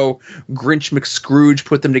the show, Grinch McScrooge,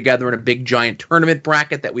 put them together in a big giant tournament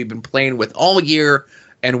bracket that we've been playing with all year,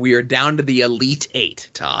 and we are down to the Elite Eight,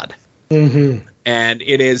 Todd. Mm-hmm. And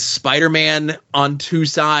it is Spider-Man on two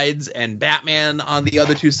sides and Batman on the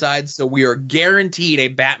other two sides. So we are guaranteed a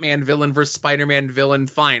Batman villain versus Spider-Man villain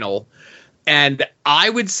final. And I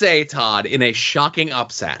would say, Todd, in a shocking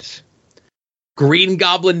upset, Green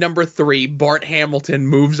Goblin number 3, Bart Hamilton,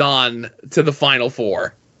 moves on to the final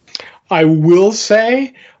 4. I will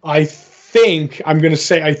say, I think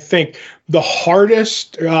the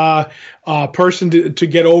hardest person to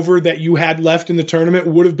get over that you had left in the tournament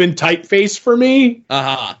would have been Typeface for me.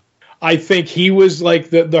 Uh-huh. I think he was like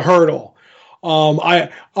the hurdle.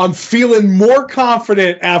 I'm feeling more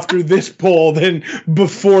confident after this poll than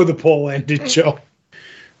before the poll ended, Joe.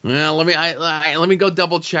 Well, let me go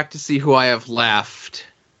double check to see who I have left.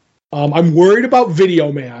 I'm worried about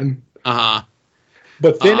Video Man. Uh-huh.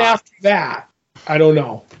 But then after that, I don't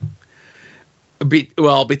know. I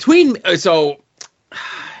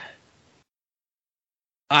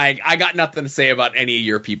got nothing to say about any of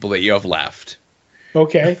your people that you have left.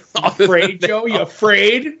 Okay. Afraid, Joe? You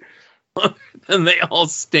afraid? And they all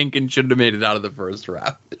stink and shouldn't have made it out of the first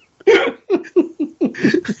round.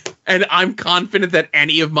 And I'm confident that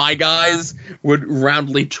any of my guys would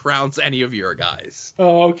roundly trounce any of your guys.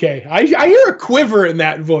 Oh, okay. I hear a quiver in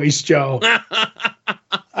that voice, Joe.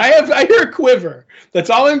 I hear a quiver. That's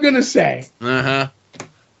all I'm going to say. Uh-huh.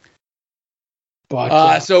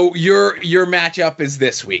 But, so your matchup is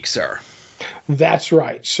this week, sir. That's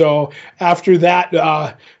right. So after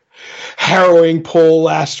that harrowing poll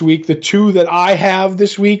last week, the two that I have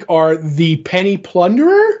this week are the Penny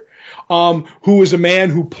Plunderer, who is a man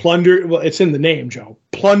who plundered, well, it's in the name, Joe,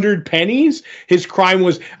 plundered pennies. His crime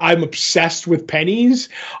was, I'm obsessed with pennies.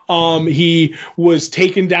 He was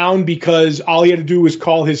taken down because all he had to do was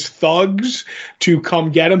call his thugs to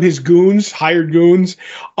come get him, his goons, hired goons.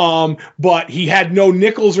 But he had no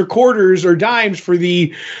nickels or quarters or dimes for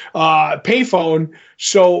the payphone.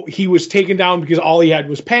 So he was taken down because all he had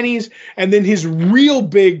was pennies. And then his real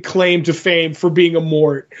big claim to fame for being a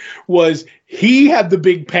Mort was he had the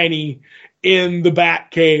big penny in the Bat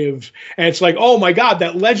Cave. And it's like, oh my God,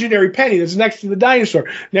 that legendary penny that's next to the dinosaur,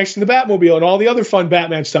 next to the Batmobile and all the other fun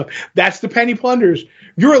Batman stuff. That's the Penny Plunderers.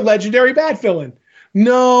 You're a legendary Bat villain.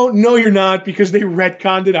 No, you're not, because they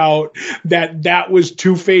retconned it out that was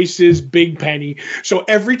Two-Face's big penny. So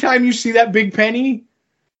every time you see that big penny,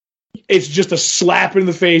 it's just a slap in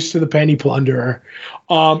the face to the Penny Plunderer.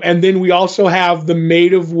 And then we also have the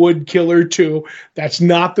Maid of Wood Killer 2. That's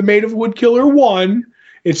not the Maid of Wood Killer 1.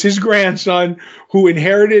 It's his grandson who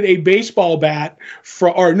inherited a baseball bat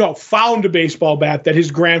found a baseball bat that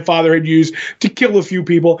his grandfather had used to kill a few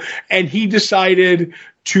people. And he decided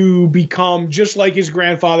to become just like his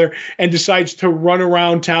grandfather and decides to run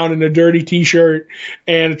around town in a dirty t-shirt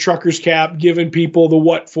and a trucker's cap, giving people the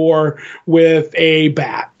what for with a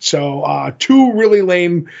bat. So two really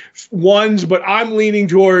lame ones, but I'm leaning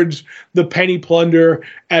towards the Penny Plunder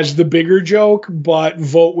as the bigger joke, but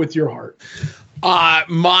vote with your heart.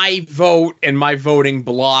 My vote and my voting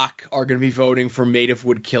block are going to be voting for Maid of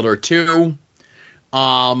Wood Killer 2.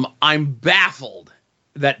 I'm baffled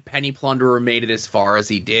that Penny Plunderer made it as far as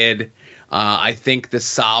he did. I think the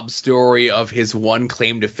sob story of his one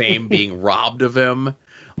claim to fame being robbed of him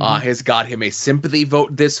has got him a sympathy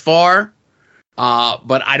vote this far.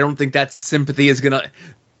 But I don't think that sympathy is going to...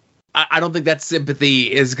 I don't think that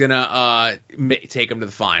sympathy is going to take him to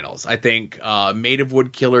the finals. I think Maid of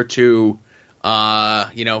Wood Killer 2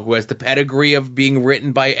 who has the pedigree of being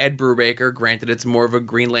written by Ed Brubaker. Granted, it's more of a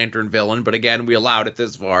Green Lantern villain, but again, we allowed it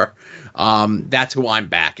this far. That's who I'm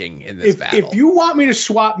backing in this battle. If you want me to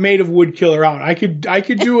swap Made of Wood Killer out, I could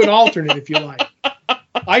do an alternate if you like.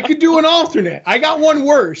 I could do an alternate. I got one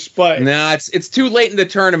worse, but no, it's too late in the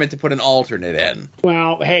tournament to put an alternate in.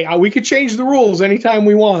 Well, hey, we could change the rules anytime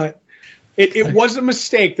we want. It was a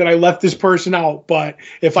mistake that I left this person out, but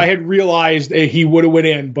if I had realized he would have went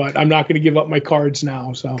in, but I'm not going to give up my cards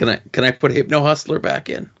now. So can I put Hypno Hustler back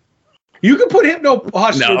in? You can put Hypno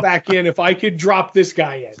Hustler back in if I could drop this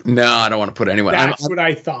guy in. No, I don't want to put anyone. That's what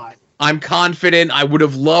I thought. I'm confident. I would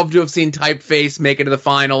have loved to have seen Typeface make it to the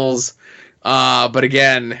finals. But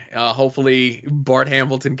again, hopefully Bart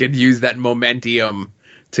Hamilton could use that momentum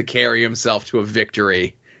to carry himself to a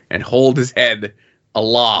victory and hold his head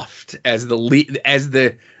aloft as the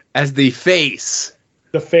face.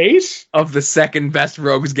 The face of the second best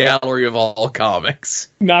rogues gallery of all comics.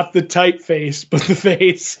 Not the typeface, but the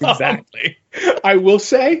face. Exactly. I will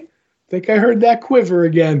say, I think I heard that quiver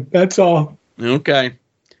again. That's all. Okay.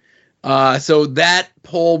 So that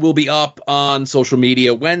poll will be up on social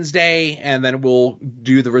media Wednesday, and then we'll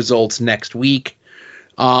do the results next week.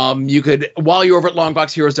 You could, while you're over at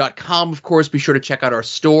longboxheroes.com, of course, be sure to check out our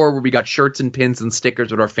store where we got shirts and pins and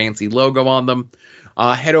stickers with our fancy logo on them.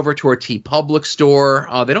 Head over to our TeePublic store.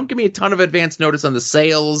 They don't give me a ton of advance notice on the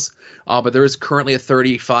sales, but there is currently a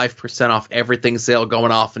 35% off everything sale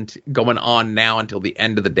going on now until the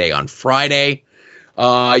end of the day on Friday.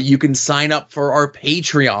 You can sign up for our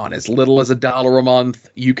Patreon as little as $1 a month.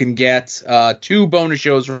 You can get 2 bonus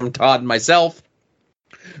shows from Todd and myself.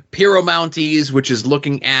 Piro Mounties, which is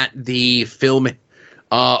looking at the film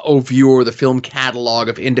overview or the film catalog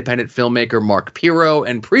of independent filmmaker Mark Piro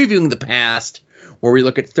and previewing the past, where we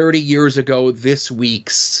look at 30 years ago this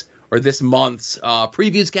month's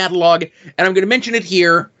previews catalog. And I'm going to mention it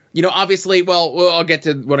here. Obviously, I'll get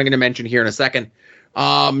to what I'm going to mention here in a second.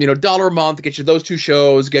 $1 a month gets you those 2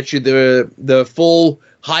 shows, gets you the full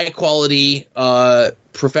high quality,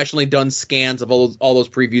 professionally done scans of all those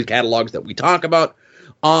preview catalogs that we talk about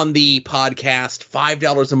on the podcast.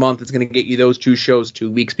 $5 a month is going to get you those 2 shows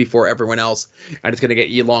 2 weeks before everyone else, and it's going to get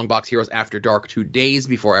you Long Box Heroes After Dark 2 days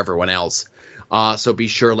before everyone else. So be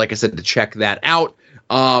sure, like I said, to check that out.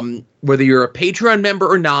 Whether you're a Patreon member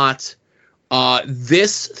or not,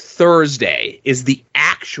 this Thursday is the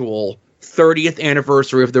actual 30th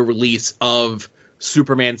anniversary of the release of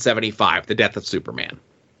Superman 75, The Death of Superman.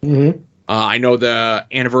 Mm-hmm. I know the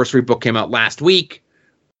anniversary book came out last week.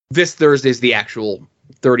 This Thursday is the actual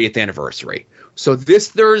 30th anniversary. So this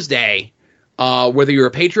Thursday, whether you're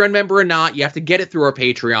a Patreon member or not, you have to get it through our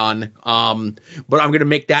Patreon. But I'm going to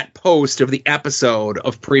make that post of the episode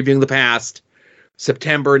of Previewing the Past,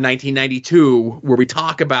 September 1992, where we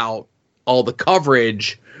talk about all the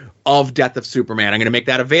coverage of Death of Superman. I'm going to make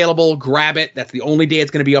that available. Grab it. That's the only day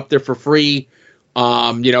it's going to be up there for free.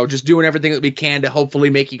 Just doing everything that we can to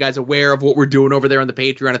hopefully make you guys aware of what we're doing over there on the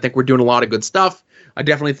Patreon. I think we're doing a lot of good stuff. I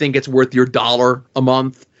definitely think it's worth your $1 a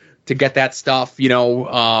month to get that stuff.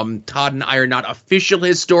 Todd and I are not official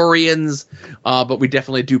historians, but we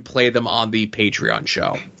definitely do play them on the Patreon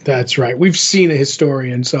show. That's right. We've seen a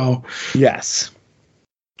historian, so. Yes.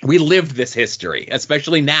 We lived this history,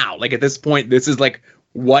 especially now. Like, at this point, this is like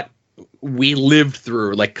what we lived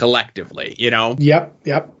through, like, collectively,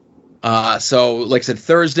 Yep. So, like I said,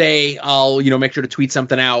 Thursday, I'll, make sure to tweet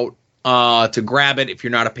something out to grab it. If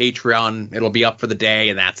you're not a Patreon, it'll be up for the day,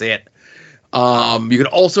 and that's it. You can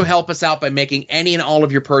also help us out by making any and all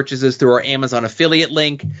of your purchases through our Amazon affiliate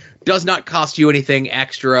link. Does not cost you anything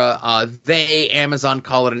extra. Amazon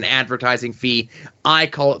call it an advertising fee. I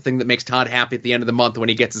call it the thing that makes Todd happy at the end of the month when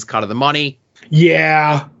he gets his cut of the money.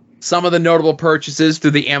 Yeah. Some of the notable purchases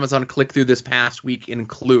through the Amazon click-through this past week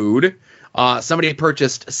include somebody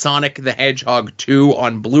purchased Sonic the Hedgehog 2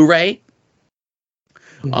 on Blu-ray.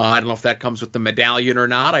 I don't know if that comes with the medallion or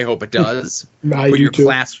not. I hope it does.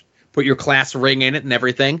 Put your class ring in it and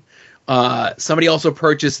everything. Somebody also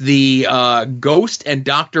purchased the Ghost and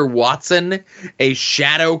Dr. Watson, a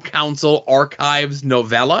Shadow Council Archives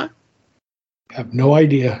novella. I have no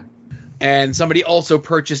idea. And somebody also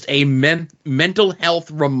purchased a mental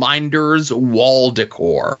health reminders wall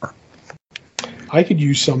decor. I could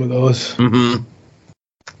use some of those. Mm-hmm.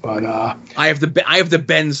 But I have the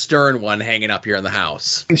Ben Stern one hanging up here in the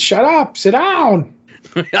house. Shut up! Sit down.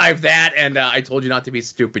 I have that, and I told you not to be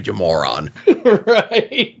stupid, you moron.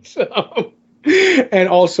 Right. And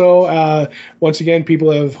also, once again,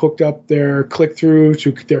 people have hooked up their click-through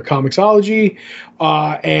to their Comixology,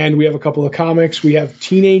 and we have a couple of comics. We have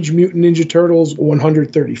Teenage Mutant Ninja Turtles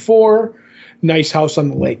 134. Nice House on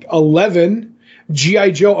the Lake. 11,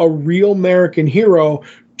 G.I. Joe, A Real American Hero,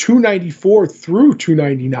 294 through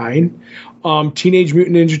 299. Teenage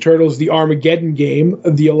Mutant Ninja Turtles, The Armageddon Game,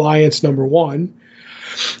 The Alliance #1.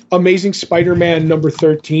 Amazing Spider-Man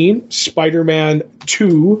 #13, Spider-Man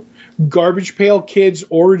 2, Garbage Pail Kids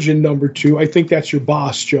Origin #2. I think that's your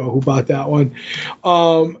boss, Joe, who bought that one.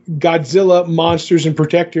 Godzilla, Monsters and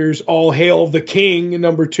Protectors, All Hail the King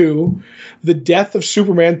 #2. The Death of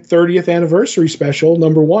Superman 30th Anniversary Special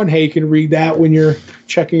 #1. Hey, you can read that when you're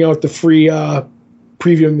checking out the free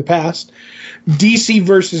Previewing the Past. DC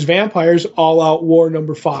versus Vampires, All Out War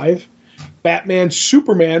 #5. Batman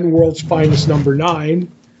Superman, World's Finest #9.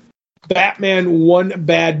 Batman One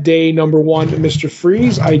Bad Day #1, Mr.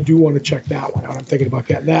 Freeze. I do want to check that one out. I'm thinking about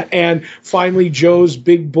getting that. And finally, Joe's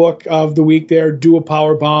big book of the week there, Do a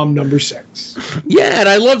Power Bomb #6. Yeah, and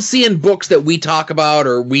I love seeing books that we talk about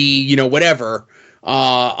or we, whatever,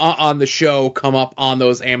 on the show come up on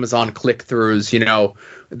those Amazon click-throughs.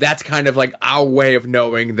 That's kind of like our way of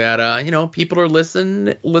knowing that, people are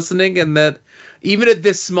listening and that even at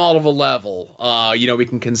this small of a level, we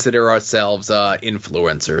can consider ourselves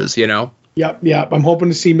influencers, Yep. I'm hoping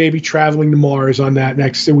to see maybe Traveling to Mars on that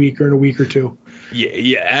next week or in a week or two.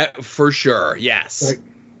 Yeah, for sure. Yes.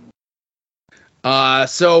 Right.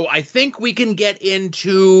 So I think we can get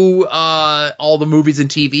into all the movies and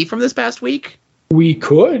TV from this past week. We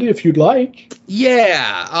could, if you'd like.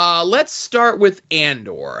 Yeah. Let's start with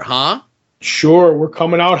Andor, huh? Sure. We're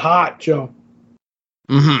coming out hot, Joe.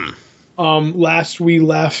 Mm-hmm. Last we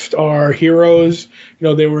left our heroes,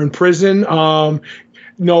 they were in prison,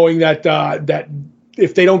 knowing that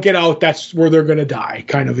if they don't get out, that's where they're going to die,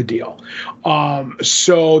 kind of a deal.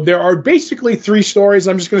 So there are basically 3 stories.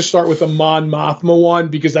 I'm just going to start with the Mon Mothma one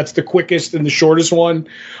because that's the quickest and the shortest one.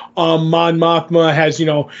 Mon Mothma has,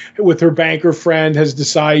 with her banker friend, has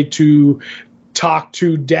decided to talk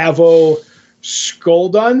to Davo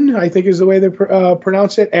Sculdun, I think is the way they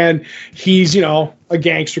pronounce it. And he's, a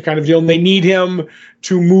gangster kind of deal. And they need him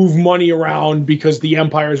to move money around because the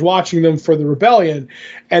Empire is watching them for the rebellion.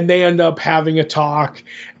 And they end up having a talk.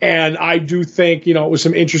 And I do think, it was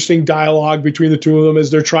some interesting dialogue between the two of them as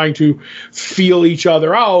they're trying to feel each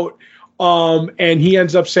other out. And he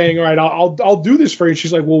ends up saying, all right, I'll do this for you. And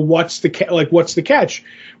she's like, well, what's the catch?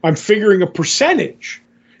 I'm figuring a percentage.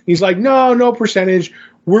 He's like, no percentage.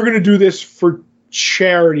 We're going to do this for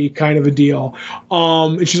charity, kind of a deal.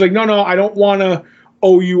 And she's like, no, I don't want to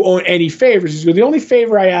owe you any favors. He's like, the only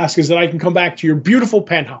favor I ask is that I can come back to your beautiful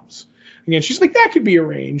penthouse. Again, she's like, that could be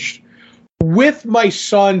arranged with my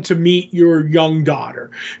son to meet your young daughter,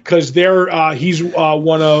 because he's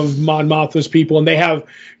one of Mon Mothma's people, and they have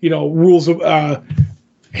rules of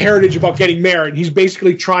heritage about getting married. He's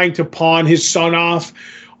basically trying to pawn his son off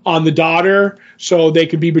on the daughter so they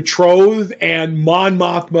could be betrothed, and Mon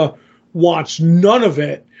Mothma wants none of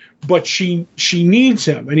it, but she needs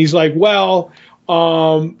him. And he's like, well,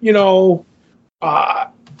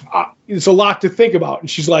 it's a lot to think about. And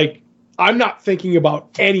she's like, I'm not thinking about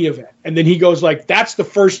any of it. And then he goes like, that's the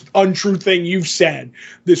first untrue thing you've said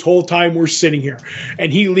this whole time we're sitting here.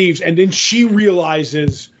 And he leaves. And then she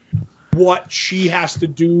realizes what she has to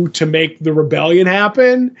do to make the rebellion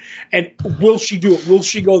happen. And will she do it? Will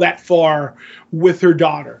she go that far with her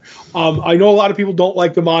daughter? I know a lot of people don't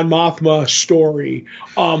like the Mon Mothma story,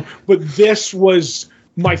 but this was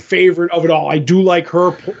my favorite of it all. I do like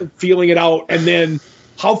her feeling it out, and then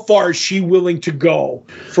how far is she willing to go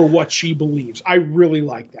for what she believes? I really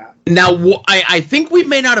like that. Now, I think we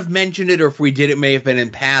may not have mentioned it, or if we did, it may have been in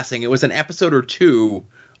passing. It was an episode or 2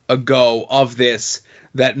 ago of this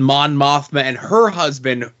that Mon Mothma and her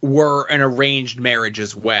husband were an arranged marriage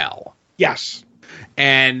as well. Yes.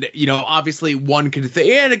 And, obviously one could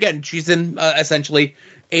think, and again, she's in essentially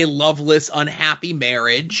a loveless, unhappy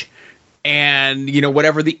marriage. And,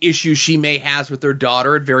 whatever the issue she may have with her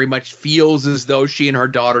daughter, it very much feels as though she and her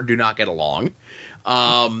daughter do not get along.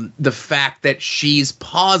 The fact that she's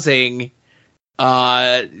pausing,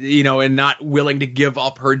 and not willing to give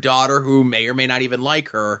up her daughter, who may or may not even like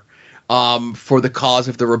her, for the cause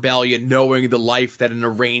of the rebellion, knowing the life that an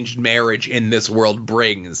arranged marriage in this world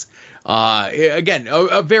brings. Again,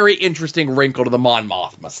 a very interesting wrinkle to the Mon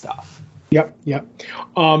Mothma stuff. Yep.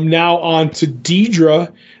 Now on to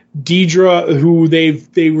Deidre. Deidre, who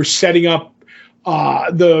they were setting up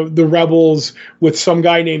the rebels with some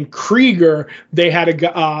guy named Krieger. They had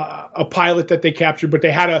a pilot that they captured, but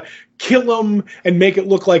they had to kill him and make it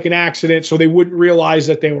look like an accident so they wouldn't realize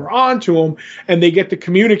that they were onto him. And they get the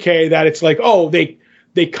communique that it's like, oh, they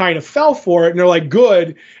kind of fell for it, and they're like,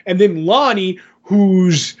 good. And then Lonnie,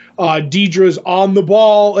 who's Deidre's on the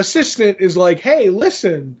ball assistant, is like, hey,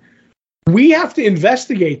 listen, we have to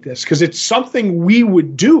investigate this because it's something we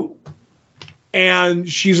would do. And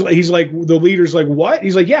he's like, the leader's like, what?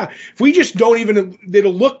 He's like, yeah, if we just don't even,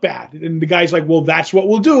 it'll look bad. And the guy's like, well, that's what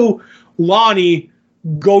we'll do. Lonnie,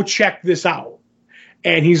 go check this out.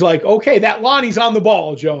 And he's like, okay, that Lonnie's on the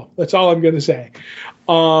ball, Joe. That's all I'm going to say.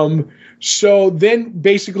 So then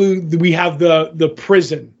basically we have the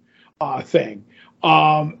prison thing.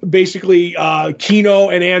 Basically, Kino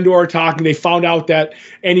and Andor are talking. They found out that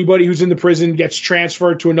anybody who's in the prison gets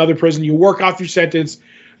transferred to another prison. You work off your sentence.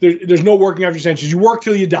 There's no working off your sentence. You work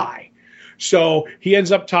till you die. So he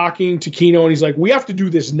ends up talking to Kino, and he's like, we have to do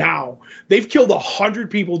this now. They've killed 100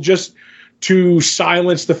 people just to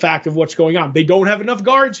silence the fact of what's going on. They don't have enough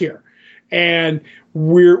guards here, and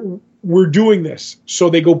we're doing this. So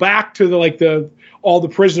they go back to all the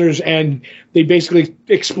prisoners, and they basically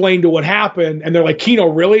explain to what happened. And they're like, Kino,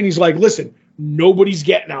 really? And he's like, listen, nobody's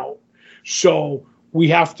getting out. So we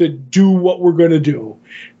have to do what we're going to do.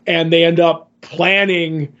 And they end up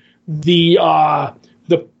planning the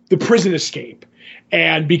prison escape.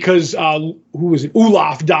 And because who was it?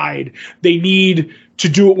 Olaf died, they need to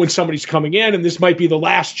do it when somebody's coming in, and this might be the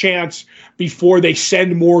last chance before they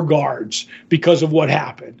send more guards because of what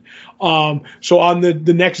happened. So on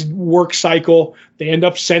the next work cycle, they end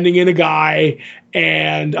up sending in a guy,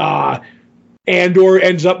 and Andor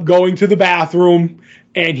ends up going to the bathroom,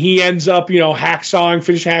 and he ends up, finish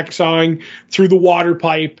hacksawing through the water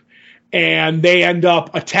pipe, and they end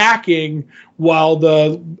up attacking while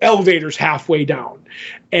the elevator's halfway down.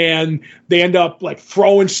 And they end up like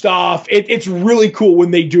throwing stuff. It's really cool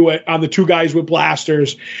when they do it on the two guys with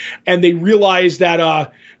blasters. And they realize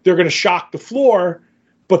that they're going to shock the floor,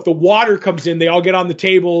 but the water comes in. They all get on the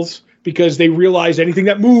tables because they realize anything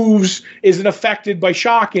that moves isn't affected by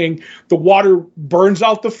shocking. The water burns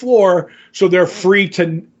out the floor, so they're free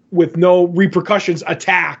to, with no repercussions,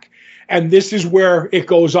 attack. And this is where it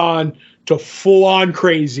goes on to full-on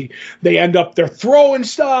crazy. They're throwing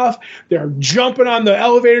stuff. They're jumping on the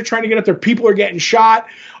elevator trying to get up there. People are getting shot.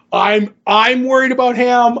 I'm worried about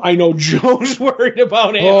Ham. I know Joe's worried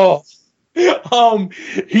about Ham. Oh.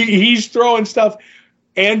 He's throwing stuff.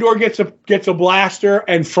 Andor gets a blaster,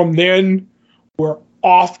 and from then we're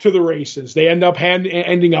off to the races. They end up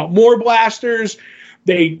handing out more blasters.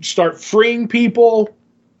 They start freeing people.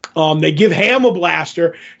 They give Ham a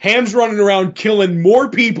blaster. Ham's running around killing more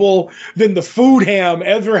people than the food Ham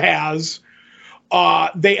ever has.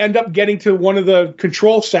 They end up getting to one of the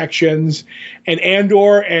control sections, and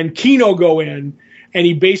Andor and Kino go in, and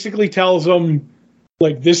he basically tells them,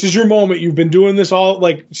 like, this is your moment. You've been doing this all,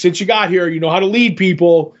 like, since you got here. You know how to lead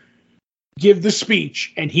people. Give the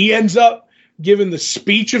speech. And he ends up giving the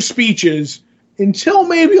speech of speeches until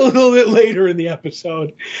maybe a little bit later in the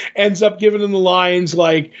episode. Ends up giving them the lines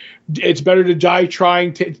like, it's better to die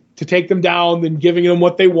trying to take them down than giving them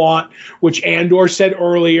what they want, which Andor said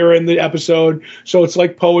earlier in the episode. So it's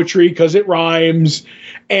like poetry because it rhymes.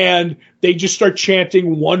 And they just start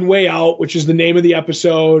chanting One Way Out, which is the name of the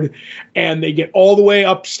episode. And they get all the way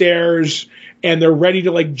upstairs, and they're ready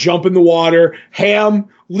to, like, jump in the water. Ham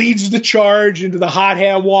leads the charge into the hot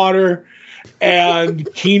Ham water. And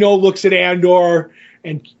Kino looks at Andor,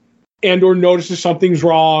 and Andor notices something's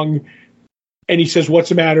wrong. And he says, what's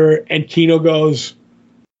the matter? And Kino goes,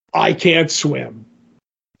 I can't swim.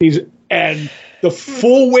 And the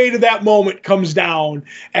full weight of that moment comes down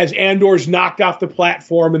as Andor's knocked off the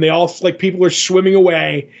platform, and they all, like, people are swimming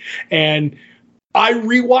away. And I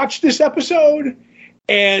rewatched this episode,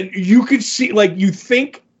 and you could see, like,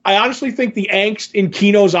 I honestly think the angst in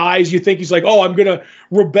Kino's eyes, you think he's like, oh, I'm going to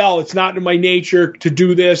rebel. It's not in my nature to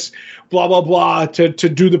do this, blah, blah, blah, to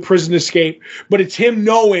do the prison escape. But it's him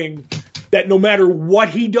knowing that no matter what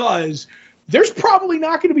he does, there's probably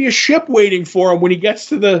not going to be a ship waiting for him when he gets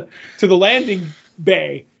to the landing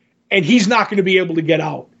bay, and he's not going to be able to get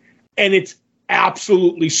out. And it's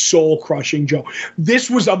absolutely soul-crushing, Joe. This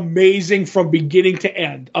was amazing from beginning to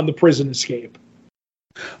end on the prison escape.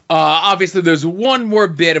 Obviously, there's one more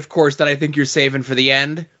bit, of course, that I think you're saving for the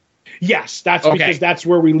end. Yes, that's okay. Because that's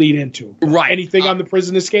where we lead into. Right. Anything on the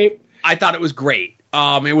prison escape? I thought it was great.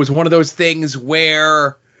 It was one of those things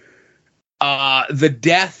where the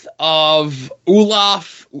death of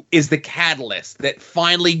Olaf is the catalyst that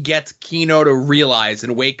finally gets Kino to realize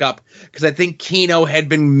and wake up. Because I think Kino had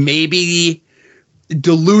been maybe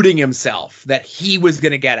deluding himself that he was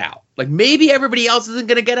going to get out. Like, maybe everybody else isn't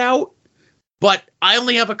going to get out, but I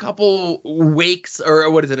only have a couple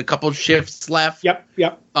a couple shifts left. Yep.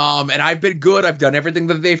 And I've been good. I've done everything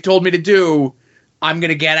that they've told me to do. I'm going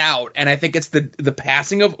to get out. And I think it's the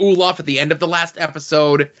passing of Olaf at the end of the last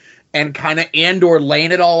episode and kind of Andor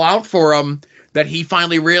laying it all out for him that he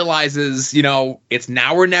finally realizes, it's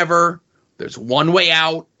now or never. There's one way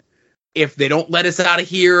out. If they don't let us out of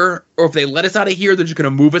here, or if they let us out of here, they're just going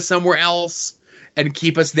to move us somewhere else and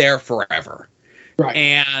keep us there forever. Right.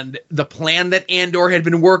 And the plan that Andor had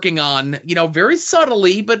been working on, very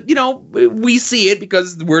subtly, but, we see it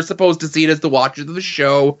because we're supposed to see it as the watchers of the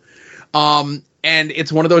show. And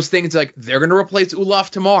it's one of those things like they're going to replace Ulaf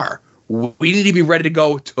tomorrow. We need to be ready to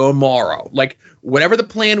go tomorrow. Like whatever the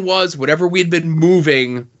plan was, whatever we had been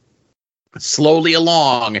moving slowly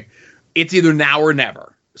along, it's either now or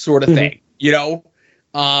never sort of thing,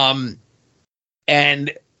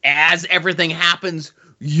 and as everything happens,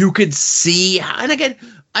 you could see, and again,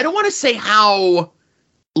 I don't want to say how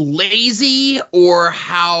lazy or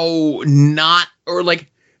how not, or like,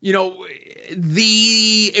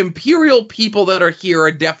 the Imperial people that are here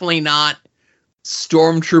are definitely not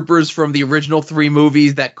stormtroopers from the original 3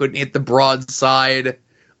 movies that couldn't hit the broadside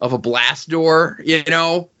of a blast door,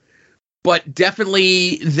 but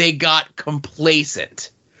definitely they got complacent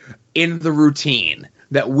in the routine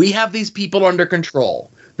that we have these people under control.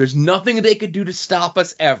 There's nothing they could do to stop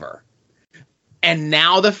us ever. And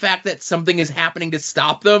now the fact that something is happening to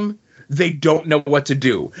stop them, they don't know what to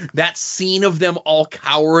do. That scene of them all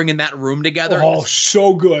cowering in that room together. Oh,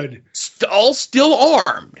 so good. All still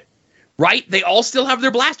armed, right? They all still have their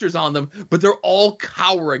blasters on them, but they're all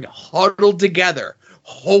cowering, huddled together,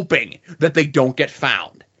 hoping that they don't get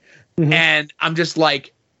found. Mm-hmm. And I'm just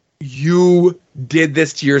like, you did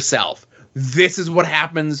this to yourself. This is what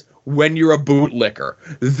happens when you're a bootlicker.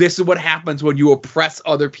 This is what happens when you oppress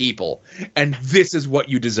other people. And this is what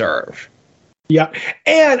you deserve. Yeah.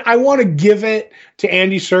 And I want to give it to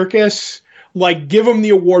Andy Serkis. Like, give him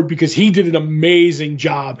the award because he did an amazing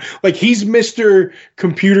job. Like, he's Mr.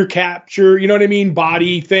 Computer Capture, you know what I mean?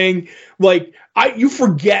 Body thing. Like, you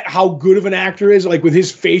forget how good of an actor is, like, with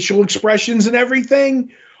his facial expressions and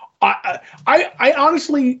everything. I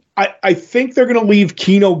honestly, I think they're going to leave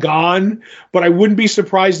Kino gone, but I wouldn't be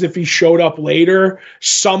surprised if he showed up later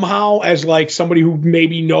somehow as like somebody who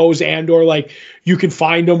maybe knows Andor, like you can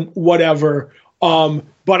find him, whatever. But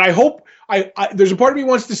I hope there's a part of me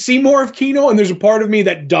wants to see more of Kino, and there's a part of me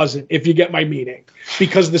that doesn't, if you get my meaning,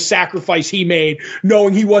 because the sacrifice he made,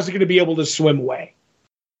 knowing he wasn't going to be able to swim away.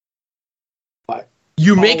 But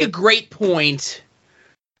you make a great point.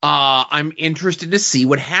 I'm interested to see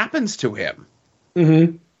what happens to him.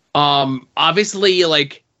 Mm-hmm. Obviously,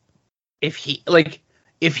 like if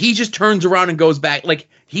he just turns around and goes back, like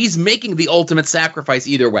he's making the ultimate sacrifice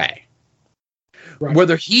either way. Right.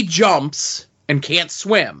 Whether he jumps and can't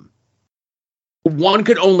swim, one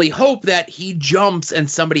could only hope that he jumps and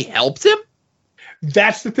somebody helps him.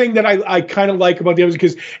 That's the thing that I kind of like about the others,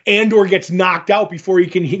 because Andor gets knocked out before he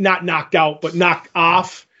can, not knocked out, but knocked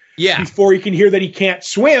off. Yeah. Before he can hear that he can't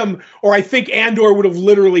swim, or I think Andor would have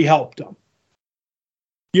literally helped him.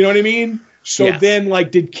 You know what I mean? So yes. Then,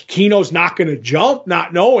 like, did Kino's not going to jump,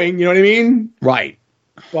 not knowing? You know what I mean? Right.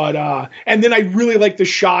 But and then I really like the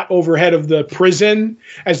shot overhead of the prison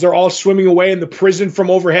as they're all swimming away, and the prison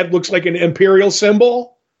from overhead looks like an Imperial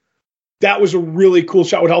symbol. That was a really cool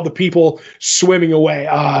shot with all the people swimming away.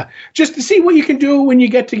 Just to see what you can do when you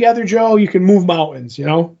get together, Joe. You can move mountains, you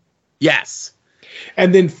know? Yes.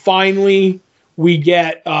 And then finally, we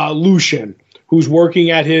get Lucien, who's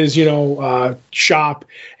working at his, shop,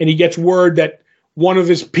 and he gets word that one of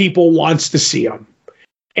his people wants to see him.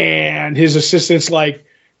 And his assistant's like,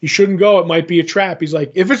 you shouldn't go. It might be a trap. He's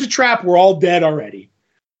like, if it's a trap, we're all dead already.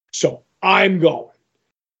 So I'm going.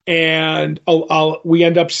 And we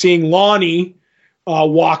end up seeing Lonnie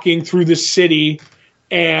walking through the city,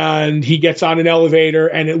 and he gets on an elevator,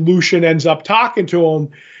 and Lucien ends up talking to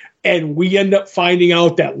him. And we end up finding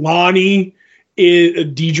out that Lonnie,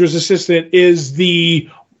 Deidre's assistant, is the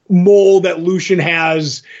mole that Lucien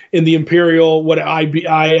has in the Imperial,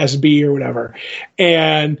 ISB or whatever.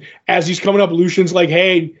 And as he's coming up, Lucien's like,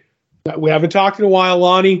 hey, we haven't talked in a while,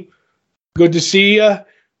 Lonnie. Good to see you.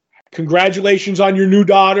 Congratulations on your new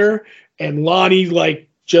daughter. And Lonnie,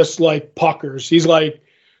 just puckers. He's like,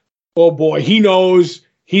 oh, boy, he knows.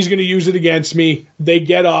 He's going to use it against me. They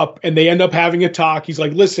get up and they end up having a talk. He's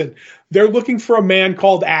like, listen, they're looking for a man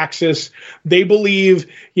called Axis. They believe,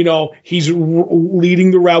 he's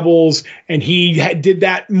leading the rebels, and he did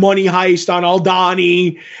that money heist on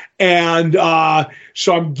Aldhani. And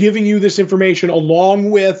so I'm giving you this information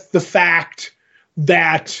along with the fact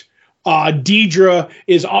that Deidre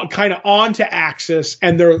is kind of on to Axis,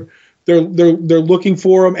 and they're looking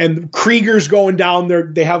for him, and Krieger's going down there.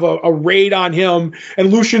 They have a raid on him,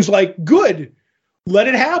 and Lucien's like, good, let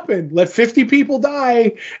it happen. Let 50 people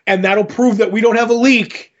die, and that'll prove that we don't have a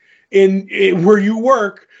leak in where you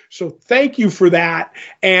work. So thank you for that.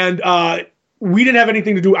 And we didn't have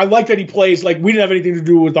anything to do. I like that he plays like we didn't have anything to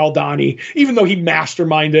do with Aldani, even though he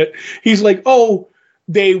masterminded it. He's like, oh,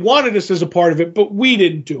 they wanted us as a part of it, but we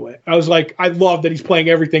didn't do it. I was like, I love that he's playing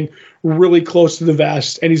everything really close to the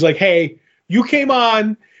vest. And he's like, hey, you came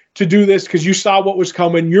on to do this because you saw what was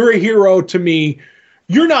coming. You're a hero to me.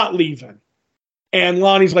 You're not leaving. And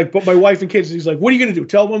Lonnie's like, but my wife and kids. He's like, what are you going to do?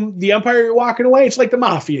 Tell them the Empire you're walking away? It's like the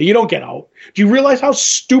mafia. You don't get out. Do you realize how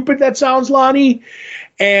stupid that sounds, Lonnie?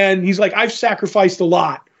 And he's like, I've sacrificed a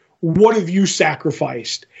lot. What have you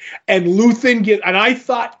sacrificed? And Luthen and I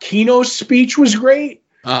thought Kino's speech was great.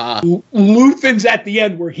 Luthen's at the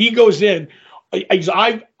end where he goes in.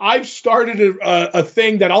 I've started a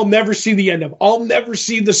thing that I'll never see the end of. I'll never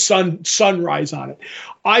see the sunrise on it.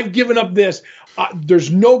 I've given up this.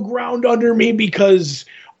 There's no ground under me because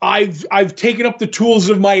I've taken up the tools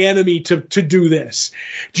of my enemy to do this.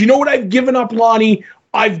 Do you know what I've given up, Lonnie?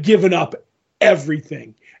 I've given up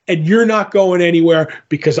everything. And you're not going anywhere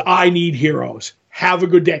because I need heroes. Have a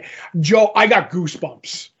good day. Joe, I got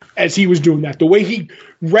goosebumps as he was doing that. The way he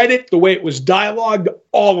read it, the way it was dialogued,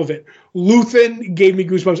 all of it. Luthen gave me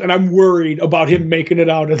goosebumps, and I'm worried about him making it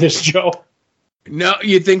out of this, Joe. No,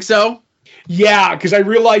 you think so? Yeah, because I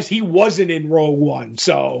realized he wasn't in Rogue One,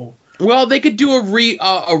 so... Well, they could do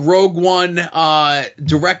a Rogue One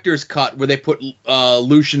director's cut where they put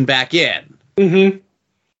Lucian back in. Mm-hmm.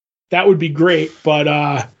 That would be great,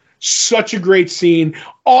 but such a great scene.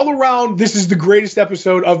 All around, this is the greatest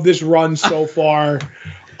episode of this run so far.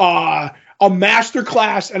 A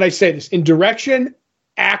masterclass, and I say this, in direction,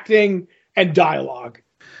 acting, and dialogue.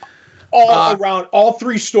 All around, all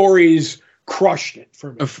three stories crushed it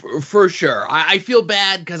for me. For sure. I feel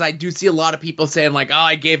bad because I do see a lot of people saying, like, oh,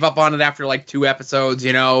 I gave up on it after, like, 2 episodes,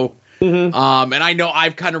 you know? Mm-hmm. And I know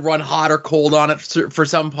I've kind of run hot or cold on it for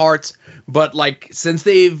some parts, but, like, since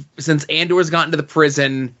Andor's gotten to the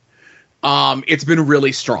prison, it's been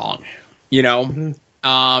really strong, you know? Mm-hmm.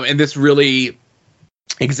 And this really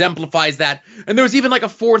exemplifies that. And there was even like a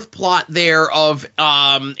fourth plot there of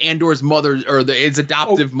Andor's mother, or his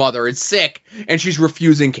adoptive mother is sick and she's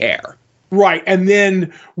refusing care. Right. And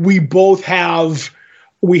then we have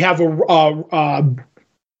a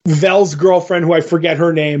Vel's girlfriend, who I forget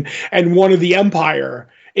her name, and one of the Empire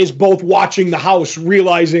is both watching the house,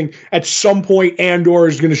 realizing at some point Andor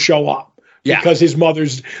is going to show up. Yeah. Because his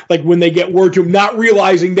mother's, like, when they get word to him, not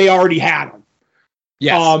realizing they already had him.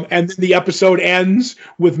 Yes. And then the episode ends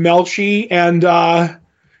with Melchi and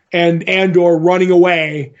Andor running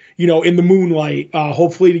away, you know, in the moonlight,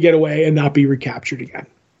 hopefully to get away and not be recaptured again.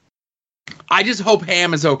 I just hope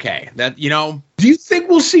Ham is okay. That, you know. Do you think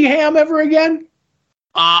we'll see Ham ever again?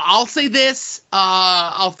 I'll say this.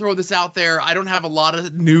 I'll throw this out there. I don't have a lot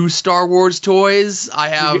of new Star Wars toys. I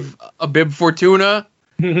have a Bib Fortuna.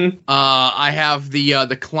 Mm-hmm. I have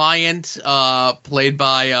the Client, played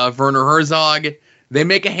by Werner Herzog. They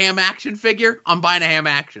make a Ham action figure. I'm buying a Ham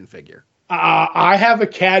action figure. I have a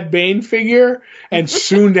Cad Bane figure, and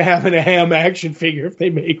soon to have a Ham action figure if they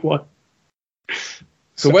make one.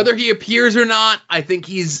 So whether he appears or not, I think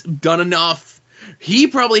he's done enough. He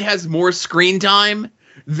probably has more screen time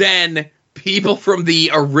than people from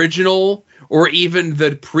the original or even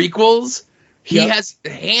the prequels. He has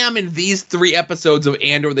Ham in these 3 episodes of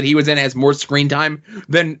Andor that he was in has more screen time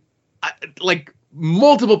than like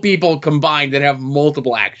multiple people combined that have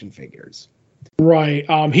multiple action figures. Right.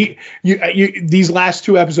 These last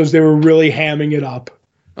 2 episodes, they were really hamming it up.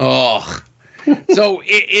 Oh. So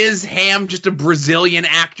is Ham just a Brazilian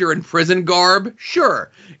actor in prison garb?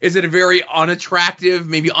 Sure. Is it a very unattractive,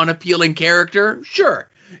 maybe unappealing character? Sure.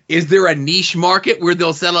 Is there a niche market where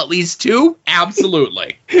they'll sell at least 2?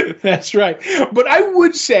 Absolutely. That's right. But I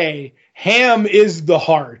would say Ham is the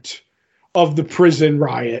heart of the prison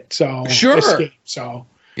riot. So sure. Escape, so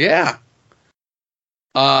yeah.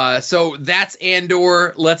 So that's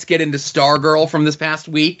Andor. Let's get into Stargirl from this past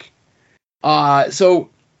week. So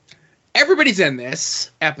everybody's in this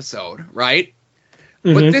episode, right?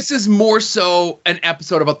 Mm-hmm. But this is more so an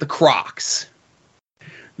episode about the Crocs.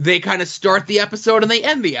 They kind of start the episode and they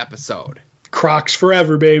end the episode. Crocs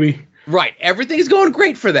forever, baby. Right. Everything's going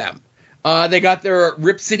great for them. They got their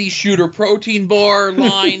Rip City Shooter protein bar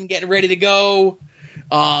line getting ready to go.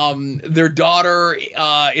 Their daughter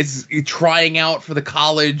is trying out for the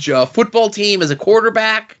college football team as a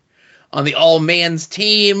quarterback on the all-man's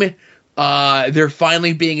team. They're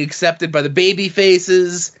finally being accepted by the baby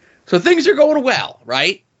faces. So things are going well,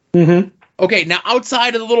 right? Mm-hmm. Okay, now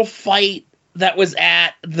outside of the little fight that was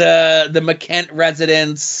at the McKent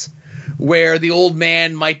residence where the old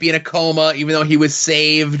man might be in a coma, even though he was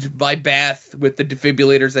saved by Beth with the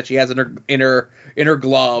defibrillators that she has in her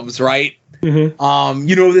gloves, right? Mm-hmm.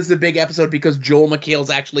 This is a big episode because Joel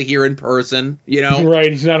McHale's actually here in person,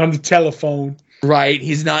 Right, he's not on the telephone. Right,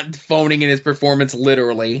 he's not phoning in his performance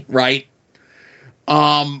literally, right?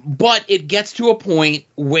 But it gets to a point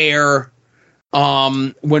where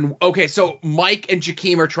so Mike and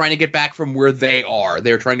Jakeem are trying to get back from where they are.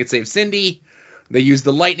 They're trying to save Cindy. They use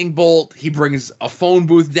the lightning bolt. He brings a phone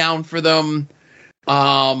booth down for them.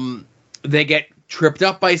 They get tripped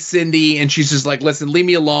up by Cindy, and she's just like, listen, leave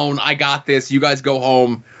me alone. I got this. You guys go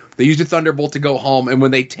home. They use the Thunderbolt to go home. And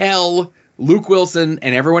when they tell Luke Wilson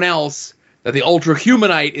and everyone else that the Ultra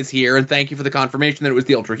Humanite is here, and thank you for the confirmation that it was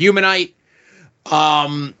the Ultra Humanite,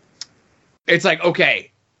 it's like,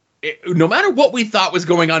 okay, no matter what we thought was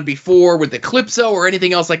going on before with Eclipso or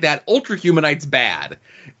anything else like that, Ultra Humanite's bad.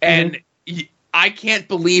 And I can't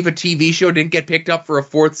believe a TV show didn't get picked up for a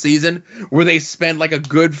 4th season where they spend like a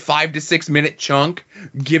good 5 to 6 minute chunk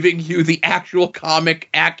giving you the actual comic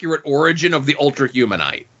accurate origin of the Ultra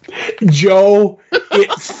Humanite. Joe,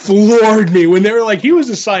 it floored me when they were like, he was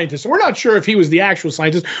a scientist. We're not sure if he was the actual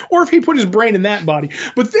scientist or if he put his brain in that body.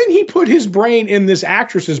 But then he put his brain in this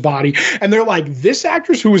actress's body. And they're like, this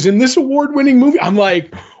actress who was in this award-winning movie? I'm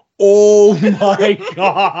like, oh my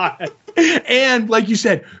God. And like you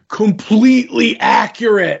said, completely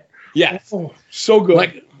accurate. Yes. Oh, so good.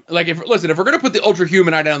 Like if we're going to put the Ultra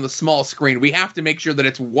Humanite on the small screen, we have to make sure that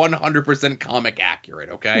it's 100% comic accurate,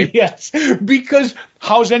 okay? Yes, because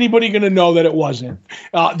how's anybody going to know that it wasn't?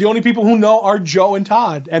 The only people who know are Joe and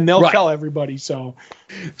Todd, and they'll tell everybody. So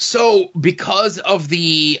because of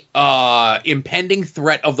the impending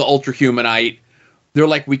threat of the Ultra Humanite, they're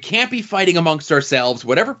like, we can't be fighting amongst ourselves.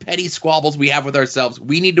 Whatever petty squabbles we have with ourselves,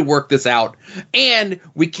 we need to work this out. And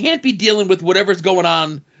we can't be dealing with whatever's going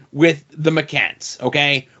on with the McKents,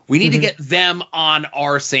 okay? We need to get them on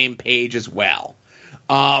our same page as well.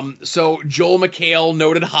 So Joel McHale,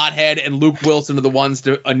 noted hothead, and Luke Wilson are the ones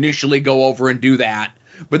to initially go over and do that.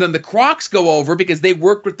 But then the Crocs go over because they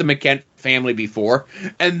worked with the McKent family before,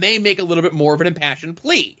 and they make a little bit more of an impassioned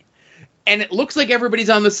plea. And it looks like everybody's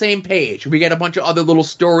on the same page. We get a bunch of other little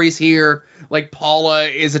stories here, like Paula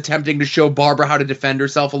is attempting to show Barbara how to defend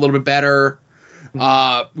herself a little bit better.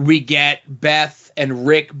 We get Beth and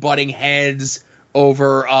Rick butting heads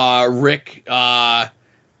over Rick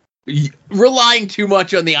relying too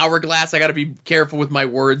much on the hourglass. I got to be careful with my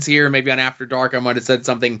words here. Maybe on After Dark I might have said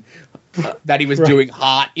something that he was doing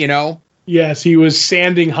hot, Yes, he was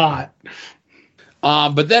sanding hot.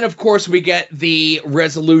 But then, of course, we get the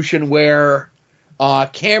resolution where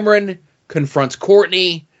Cameron confronts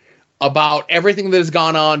Courtney about everything that has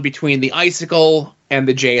gone on between the Icicle and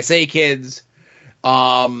the JSA kids.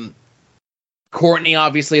 Courtney,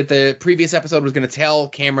 obviously, at the previous episode was going to tell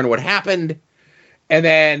Cameron what happened. And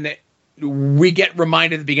then we get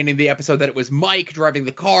reminded at the beginning of the episode that it was Mike driving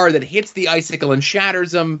the car that hits the Icicle and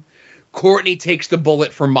shatters him. Courtney takes the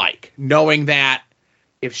bullet for Mike, knowing that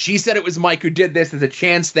if she said it was Mike who did this, there's a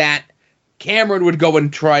chance that Cameron would go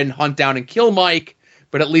and try and hunt down and kill Mike.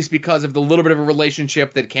 But at least because of the little bit of a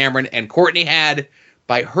relationship that Cameron and Courtney had,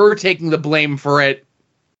 by her taking the blame for it,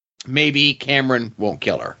 maybe Cameron won't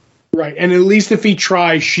kill her. Right, and at least if he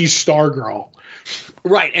tries, she's Stargirl.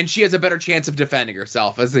 Right, and she has a better chance of defending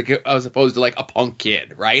herself as opposed to like a punk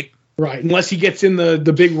kid, right? Right, unless he gets in the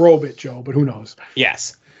big robot, Joe, but who knows?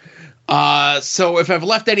 Yes. So if I've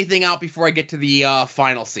left anything out before I get to the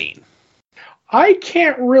final scene. I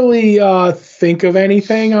can't really think of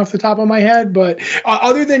anything off the top of my head, but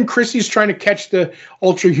other than Chrissy's trying to catch the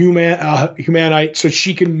Ultra Humanite so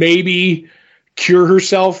she can maybe cure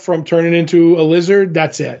herself from turning into a lizard,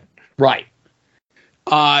 that's it. Right.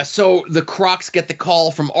 So the Crocs get the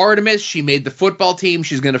call from Artemis. She made the football team.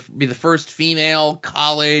 She's going to be the first female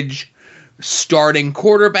college starting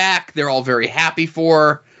quarterback. They're all very happy for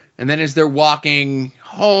her. And then as they're walking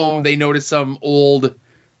home, they notice some old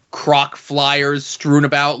Croc flyers strewn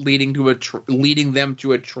about, leading them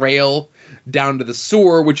to a trail down to the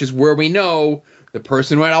sewer, which is where we know the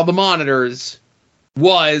person who had all the monitors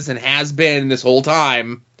was and has been this whole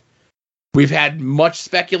time. We've had much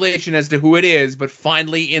speculation as to who it is, but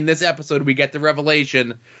finally in this episode we get the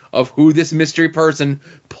revelation of who this mystery person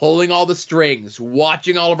pulling all the strings,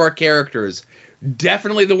 watching all of our characters,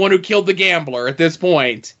 definitely the one who killed the gambler at this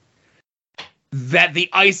point, that the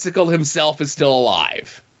Icicle himself is still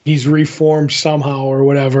alive. He's reformed somehow or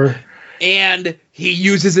whatever. And he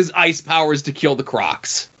uses his ice powers to kill the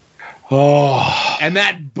Crocs. Oh. And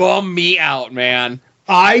that bummed me out, man.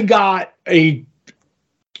 I got a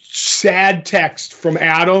sad text from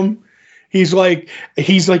Adam He's like,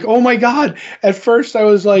 oh my God. At first I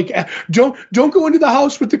was like, don't go into the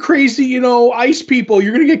house with the crazy, ice people.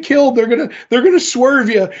 You're going to get killed. They're going to swerve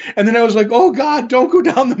you. And then I was like, oh God, don't go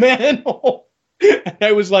down the manhole. And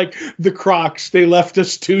I was like, the Crocs, they left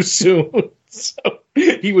us too soon. So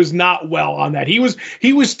he was not well on that. He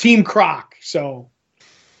was Team Croc. So,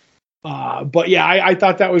 but yeah, I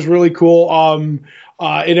thought that was really cool.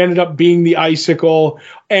 It ended up being the icicle.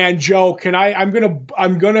 And Joe, I'm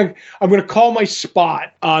gonna call my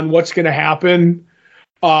spot on what's gonna happen.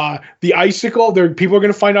 The icicle, people are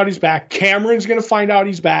gonna find out he's back. Cameron's gonna find out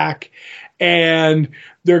he's back, and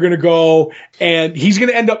they're gonna go, and he's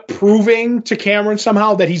gonna end up proving to Cameron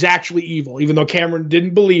somehow that he's actually evil, even though Cameron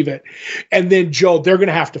didn't believe it. And then Joe, they're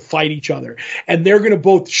gonna have to fight each other, and they're gonna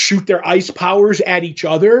both shoot their ice powers at each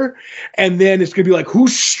other, and then it's gonna be like,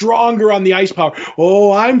 who's stronger on the ice power?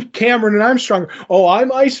 Oh, I'm Cameron and I'm stronger. Oh,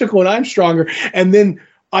 I'm Icicle and I'm stronger. And then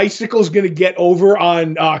Icicle's going to get over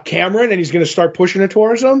on Cameron, and he's going to start pushing it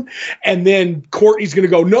towards him. And then Courtney's going to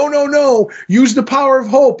go, no, use the power of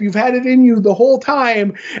hope. You've had it in you the whole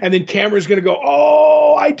time. And then Cameron's going to go,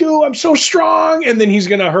 oh, I do. I'm so strong. And then he's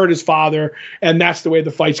going to hurt his father. And that's the way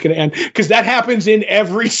the fight's going to end. Because that happens in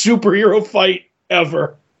every superhero fight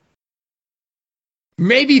ever.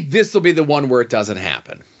 Maybe this will be the one where it doesn't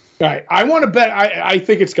happen. All right. I want to bet. I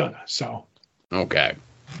think it's going to. So. Okay.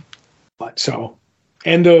 But so.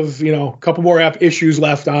 End of, a couple more issues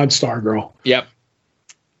left on Stargirl. Yep.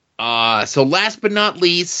 So last but not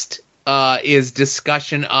least is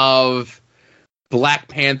discussion of Black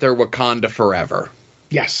Panther Wakanda Forever.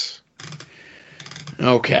 Yes.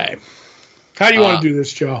 Okay. How do you want to do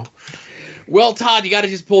this, Joe? Well, Todd, you got to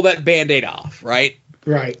just pull that Band-Aid off, right?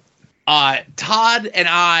 Right. Todd and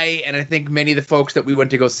I think many of the folks that we went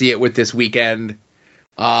to go see it with this weekend,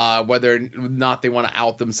 whether or not they want to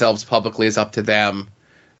out themselves publicly is up to them.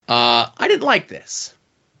 I didn't like this.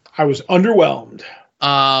 I was underwhelmed.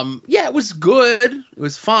 Yeah, it was good. It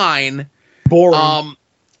was fine. Boring.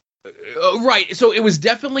 Right. So it was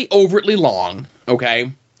definitely overtly long.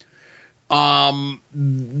 Okay.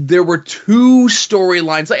 There were two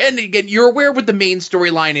storylines. And again, you're aware what the main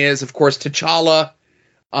storyline is. Of course, T'Challa,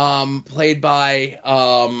 played by,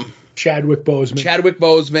 Chadwick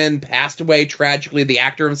Boseman passed away tragically, the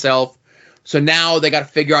actor himself. So now they got to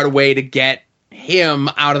figure out a way to get him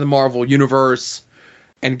out of the Marvel universe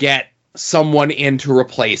and get someone in to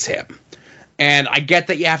replace him. And I get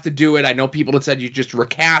that you have to do it. I know people had said you just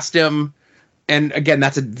recast him. And again,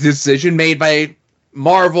 that's a decision made by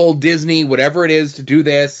Marvel, Disney, whatever it is to do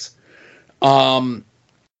this. The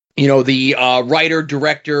writer,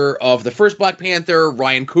 director of the first Black Panther,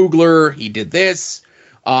 Ryan Coogler, he did this.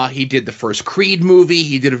 He did the first Creed movie.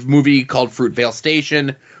 He did a movie called Fruitvale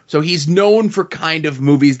Station. So he's known for kind of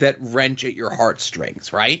movies that wrench at your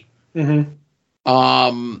heartstrings, right? Mm-hmm.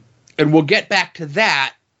 And we'll get back to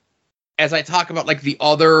that as I talk about like the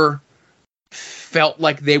other felt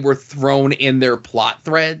like they were thrown in their plot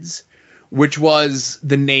threads, which was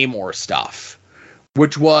the Namor stuff,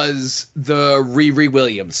 which was the Riri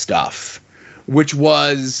Williams stuff, which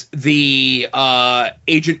was the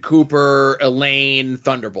Agent Cooper, Elaine,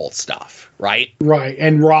 Thunderbolt stuff, right? Right,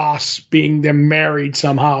 and Ross being them married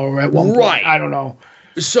somehow at one point. Right. I don't know.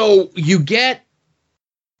 So you get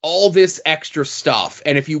all this extra stuff,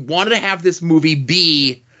 and if you wanted to have this movie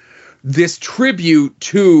be this tribute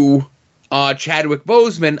to Chadwick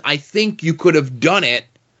Boseman, I think you could have done it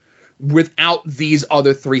without these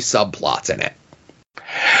other three subplots in it.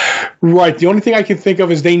 Right. The only thing I can think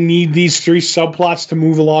of is they need these three subplots to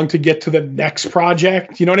move along to get to the next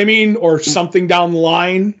project. You know what I mean? Or something down the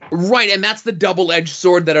line. Right. And that's the double-edged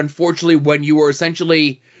sword that unfortunately when you are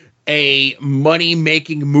essentially a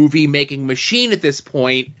money-making, movie-making machine at this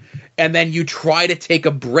point, and then you try to take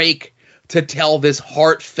a break to tell this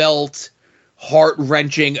heartfelt,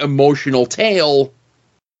 heart-wrenching, emotional tale,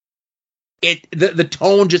 the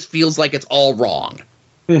tone just feels like it's all wrong.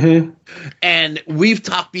 Mm-hmm. And we've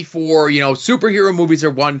talked before, superhero movies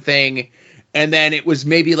are one thing, and then it was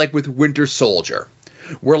maybe like with Winter Soldier,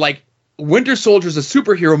 where like Winter Soldier is a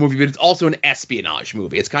superhero movie, but it's also an espionage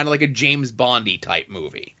movie. It's kind of like a James Bondy type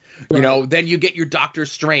movie. Right. Then you get your Doctor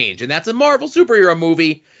Strange, and that's a Marvel superhero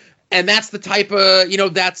movie, and that's the type of,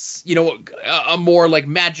 a more like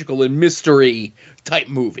magical and mystery type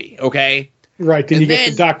movie, okay? Right, then you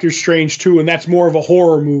get the Doctor Strange 2, and that's more of a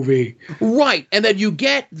horror movie. Right, and then you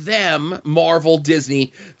get them, Marvel,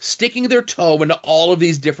 Disney, sticking their toe into all of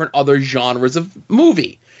these different other genres of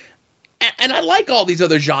movie. And I like all these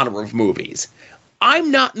other genre of movies.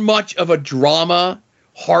 I'm not much of a drama,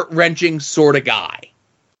 heart-wrenching sort of guy.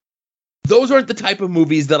 Those aren't the type of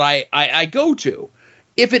movies that I go to.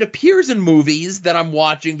 if it appears in movies that I'm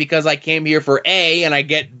watching because I came here for A and I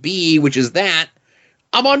get B, which is that,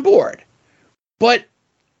 I'm on board. But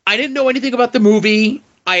I didn't know anything about the movie.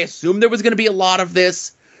 I assumed there was going to be a lot of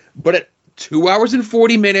this, but at 2 hours and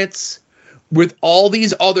 40 minutes with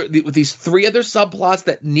these three other subplots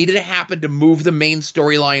that needed to happen to move the main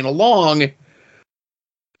storyline along,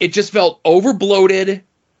 it just felt over bloated,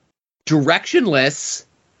 directionless,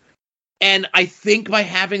 and I think by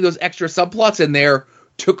having those extra subplots in there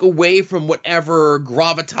took away from whatever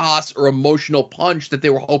gravitas or emotional punch that they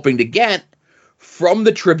were hoping to get from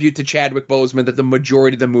the tribute to Chadwick Boseman that the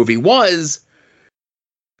majority of the movie was.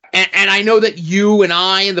 And I know that you and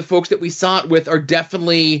I and the folks that we saw it with are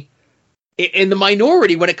definitely in the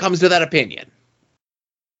minority when it comes to that opinion.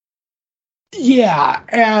 Yeah,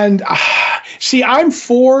 and see, I'm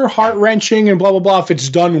for heart-wrenching and blah, blah, blah if it's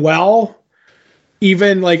done well.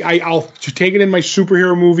 Even, like, I'll take it in my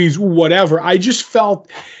superhero movies, whatever. I just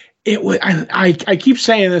felt it was, I keep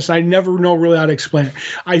saying this, I never know really how to explain it.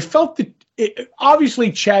 I felt that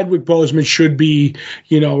obviously Chadwick Boseman should be,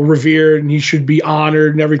 revered and he should be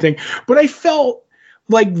honored and everything. But I felt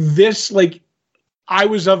like this, like, I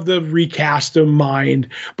was of the recast of mind,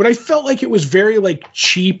 but I felt like it was very like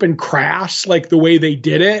cheap and crass, like the way they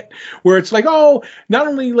did it, where it's like, oh, not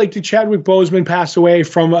only like did Chadwick Boseman pass away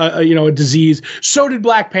from a disease, so did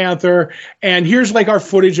Black Panther, and here's like our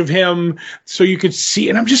footage of him so you could see.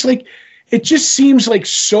 And I'm just like, it just seems like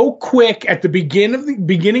so quick at the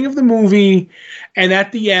beginning of the movie, and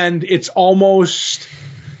at the end, it's almost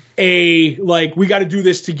a like we got to do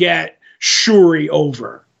this to get Shuri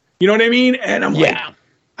over. You know what I mean? And I'm like,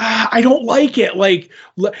 I don't like it. Like,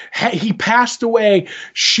 he passed away.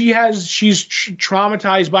 She's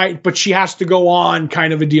traumatized by it, but she has to go on,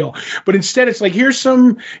 kind of a deal. But instead, it's like, here's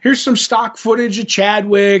some stock footage of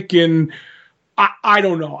Chadwick, and I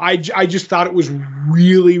don't know. I just thought it was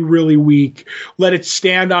really, really weak. Let it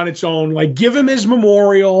stand on its own. Like, give him his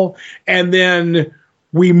memorial, and then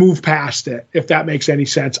we move past it, if that makes any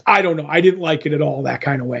sense. I don't know. I didn't like it at all, that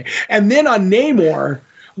kind of way. And then on Namor,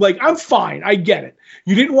 like, I'm fine. I get it.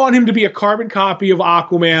 You didn't want him to be a carbon copy of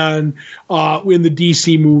Aquaman in the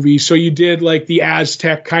DC movie, so you did, like, the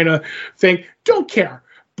Aztec kind of thing. Don't care.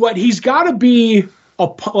 But he's got to be,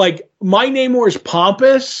 my Namor is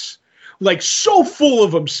pompous, like, so full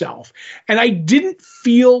of himself. And I didn't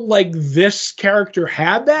feel like this character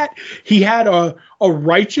had that. He had a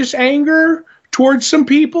righteous anger towards some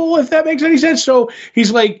people, if that makes any sense. So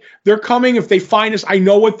he's like, they're coming. If they find us, I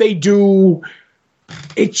know what they do.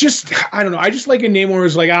 It just, I don't know. I just like a Namor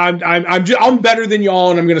is like, I'm better than y'all,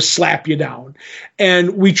 and I'm going to slap you down.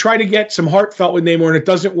 And we try to get some heartfelt with Namor, and it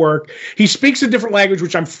doesn't work. He speaks a different language,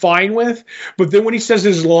 which I'm fine with. But then when he says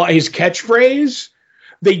his catchphrase,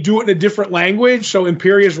 they do it in a different language. So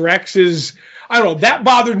Imperious Rex is, I don't know, that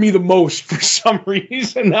bothered me the most for some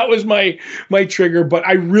reason. That was my trigger. But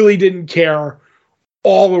I really didn't care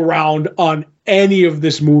all around on any of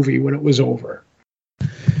this movie when it was over.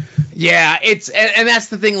 Yeah, and that's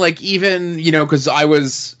the thing, like, even, because I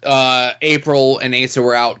was, April and Asa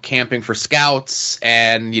were out camping for Scouts,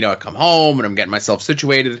 and, I come home, and I'm getting myself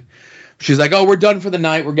situated. She's like, oh, we're done for the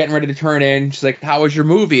night, we're getting ready to turn in. She's like, how was your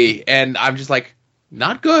movie? And I'm just like,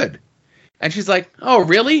 not good. And she's like, oh,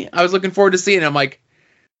 really? I was looking forward to seeing it. I'm like,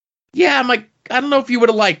 yeah, I don't know if you would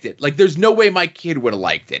have liked it. Like, there's no way my kid would have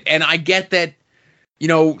liked it. And I get that,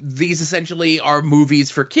 these essentially are movies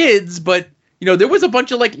for kids, but there was a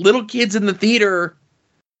bunch of, like, little kids in the theater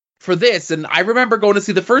for this, and I remember going to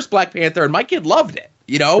see the first Black Panther, and my kid loved it,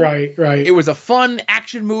 Right. It was a fun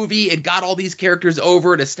action movie. It got all these characters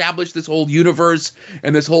over. It established this whole universe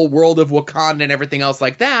and this whole world of Wakanda and everything else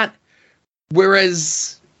like that,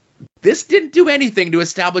 whereas this didn't do anything to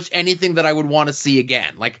establish anything that I would want to see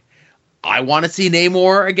again. Like, I want to see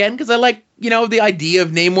Namor again because I like, the idea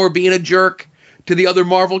of Namor being a jerk to the other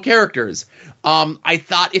Marvel characters. I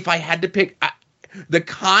thought if I had to pick the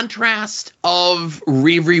contrast of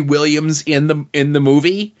Riri Williams in the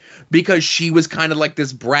movie, because she was kind of like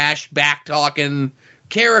this brash, back-talking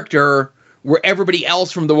character, where everybody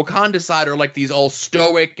else from the Wakanda side are like these all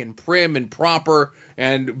stoic and prim and proper,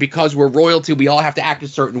 and because we're royalty, we all have to act a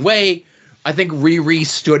certain way. I think Riri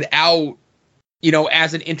stood out,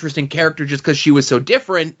 as an interesting character just because she was so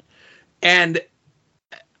different. And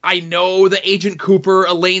I know the Agent Cooper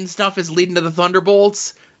Elaine stuff is leading to the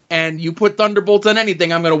Thunderbolts, and you put Thunderbolts on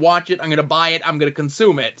anything, I'm going to watch it, I'm going to buy it, I'm going to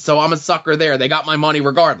consume it. So I'm a sucker there. They got my money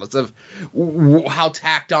regardless of how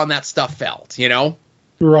tacked on that stuff felt,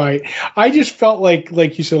 Right. I just felt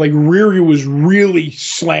like you said, like Riri was really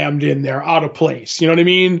slammed in there, out of place. You know what I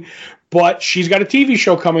mean? but she's got a TV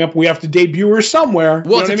show coming up. We have to debut her somewhere.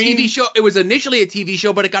 Well, it's a TV show. It was initially a TV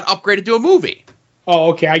show, but it got upgraded to a movie.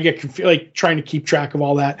 Oh, okay. I get confused, like trying to keep track of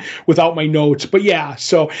all that without my notes. But yeah,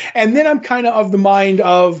 so, and then I'm kind of the mind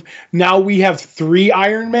of now we have 3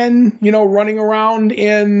 Iron Men, running around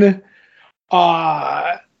in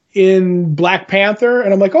Black Panther.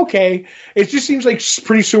 And I'm like, okay, it just seems like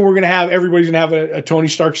pretty soon everybody's going to have a Tony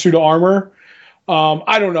Stark suit of armor.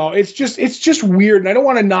 I don't know. It's just weird. And I don't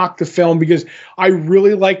want to knock the film because I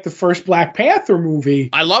really like the first Black Panther movie.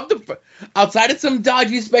 I love outside of some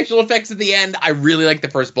dodgy special effects at the end, I really like the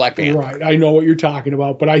first Black Panther. Right. I know what you're talking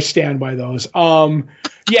about, but I stand by those.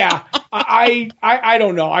 Yeah, I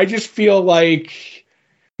don't know. I just feel like,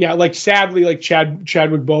 yeah, like sadly, like Chadwick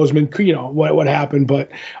Boseman, what happened,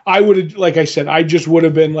 but I would have, like I said, I just would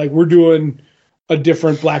have been like, we're doing a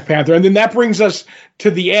different Black Panther. And then that brings us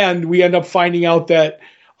to the end. We end up finding out that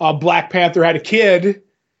Black Panther had a kid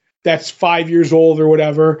that's 5 years old or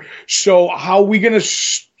whatever. So how are we going to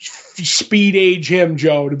speed age him,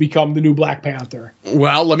 Joe, to become the new Black Panther?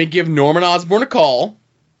 Well, let me give Norman Osborn a call.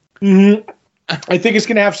 Mm-hmm. I think it's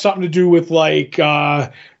going to have something to do with like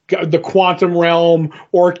the quantum realm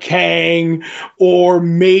or Kang or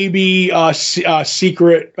maybe a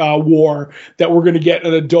secret war that we're going to get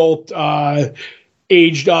an adult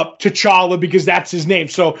aged up T'Challa because that's his name.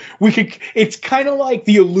 So it's kind of like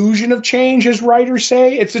the illusion of change, as writers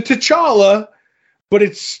say. It's a T'Challa, but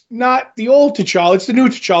it's not the old T'Challa. It's the new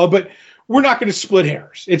T'Challa, but we're not going to split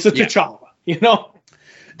hairs. It's a T'Challa,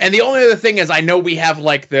 And the only other thing is I know we have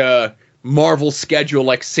like the Marvel schedule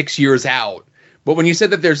like 6 years out. But when you said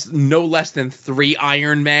that there's no less than 3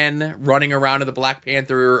 Iron Men running around in the Black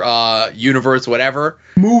Panther universe, whatever.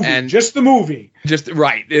 Just the movie. Just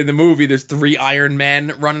right. In the movie, there's 3 Iron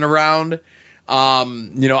Men running around.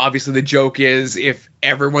 Obviously the joke is if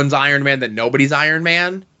everyone's Iron Man, then nobody's Iron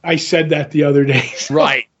Man. I said that the other day. So.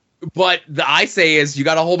 Right. But I say is you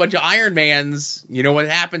got a whole bunch of Iron Mans. You know what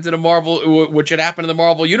happens in what should happen in the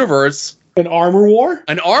Marvel universe? An armor war?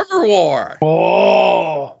 An armor war.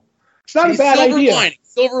 Oh. It's not a bad idea.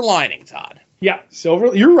 Silver lining, Todd. Yeah,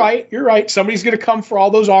 silver. You're right. Somebody's going to come for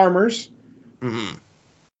all those armors. Mm-hmm.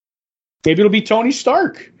 Maybe it'll be Tony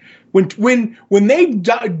Stark. When they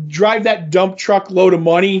drive that dump truck load of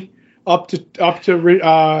money up to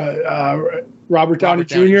Robert Downey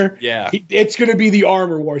Jr. Yeah, it's going to be the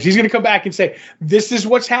armor wars. He's going to come back and say, "This is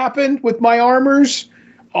what's happened with my armors.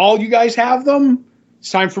 All you guys have them.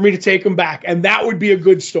 It's time for me to take them back." And that would be a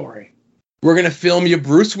good story. We're gonna film you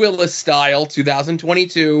Bruce Willis style,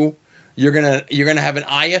 2022. You're gonna have an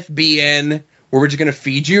IFBN where we're just gonna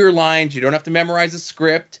feed you your lines. You don't have to memorize a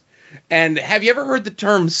script. And have you ever heard the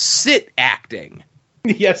term sit acting?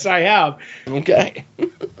 Yes, I have. Okay.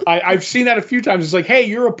 I've seen that a few times. It's like, hey,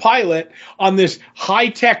 you're a pilot on this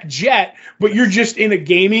high-tech jet, but you're just in a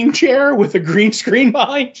gaming chair with a green screen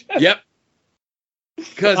behind you. Yep.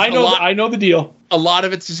 Because I know the deal. A lot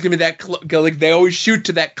of it's just gonna be that like they always shoot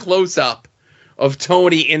to that close up of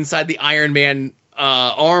Tony inside the Iron Man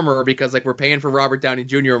armor because like we're paying for Robert Downey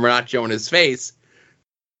Jr. and we're not showing his face.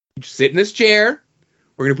 You just sit in this chair.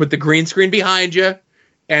 We're gonna put the green screen behind you,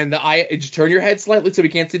 and just turn your head slightly so we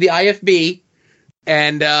can't see the IFB.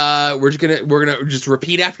 And we're gonna just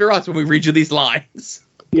repeat after us when we read you these lines.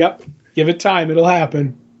 Yep. Give it time. It'll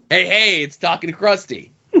happen. Hey, it's Talking to Krusty.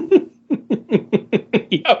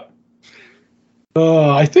 Yep.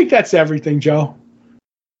 I think that's everything, Joe.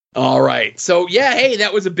 All right. So, yeah, hey,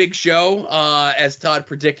 that was a big show, as Todd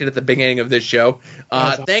predicted at the beginning of this show.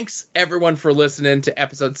 Thanks, everyone, for listening to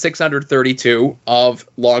episode 632 of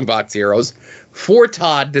Longbox Heroes. For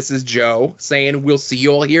Todd, this is Joe saying we'll see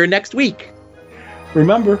you all here next week.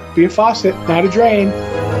 Remember, be a faucet, not a drain.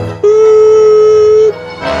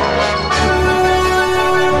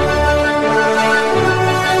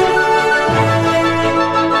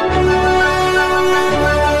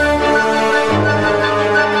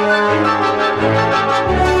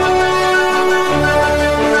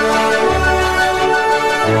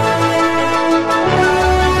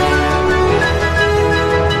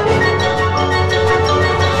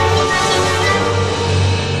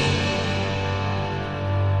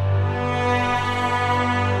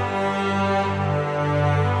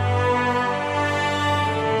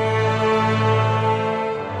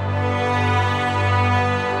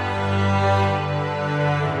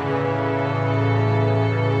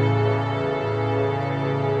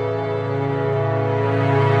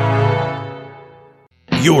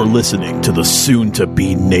 You're listening to the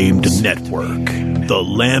soon-to-be-named network, the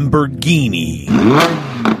Lamborghini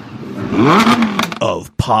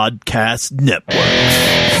of podcast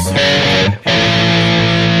networks.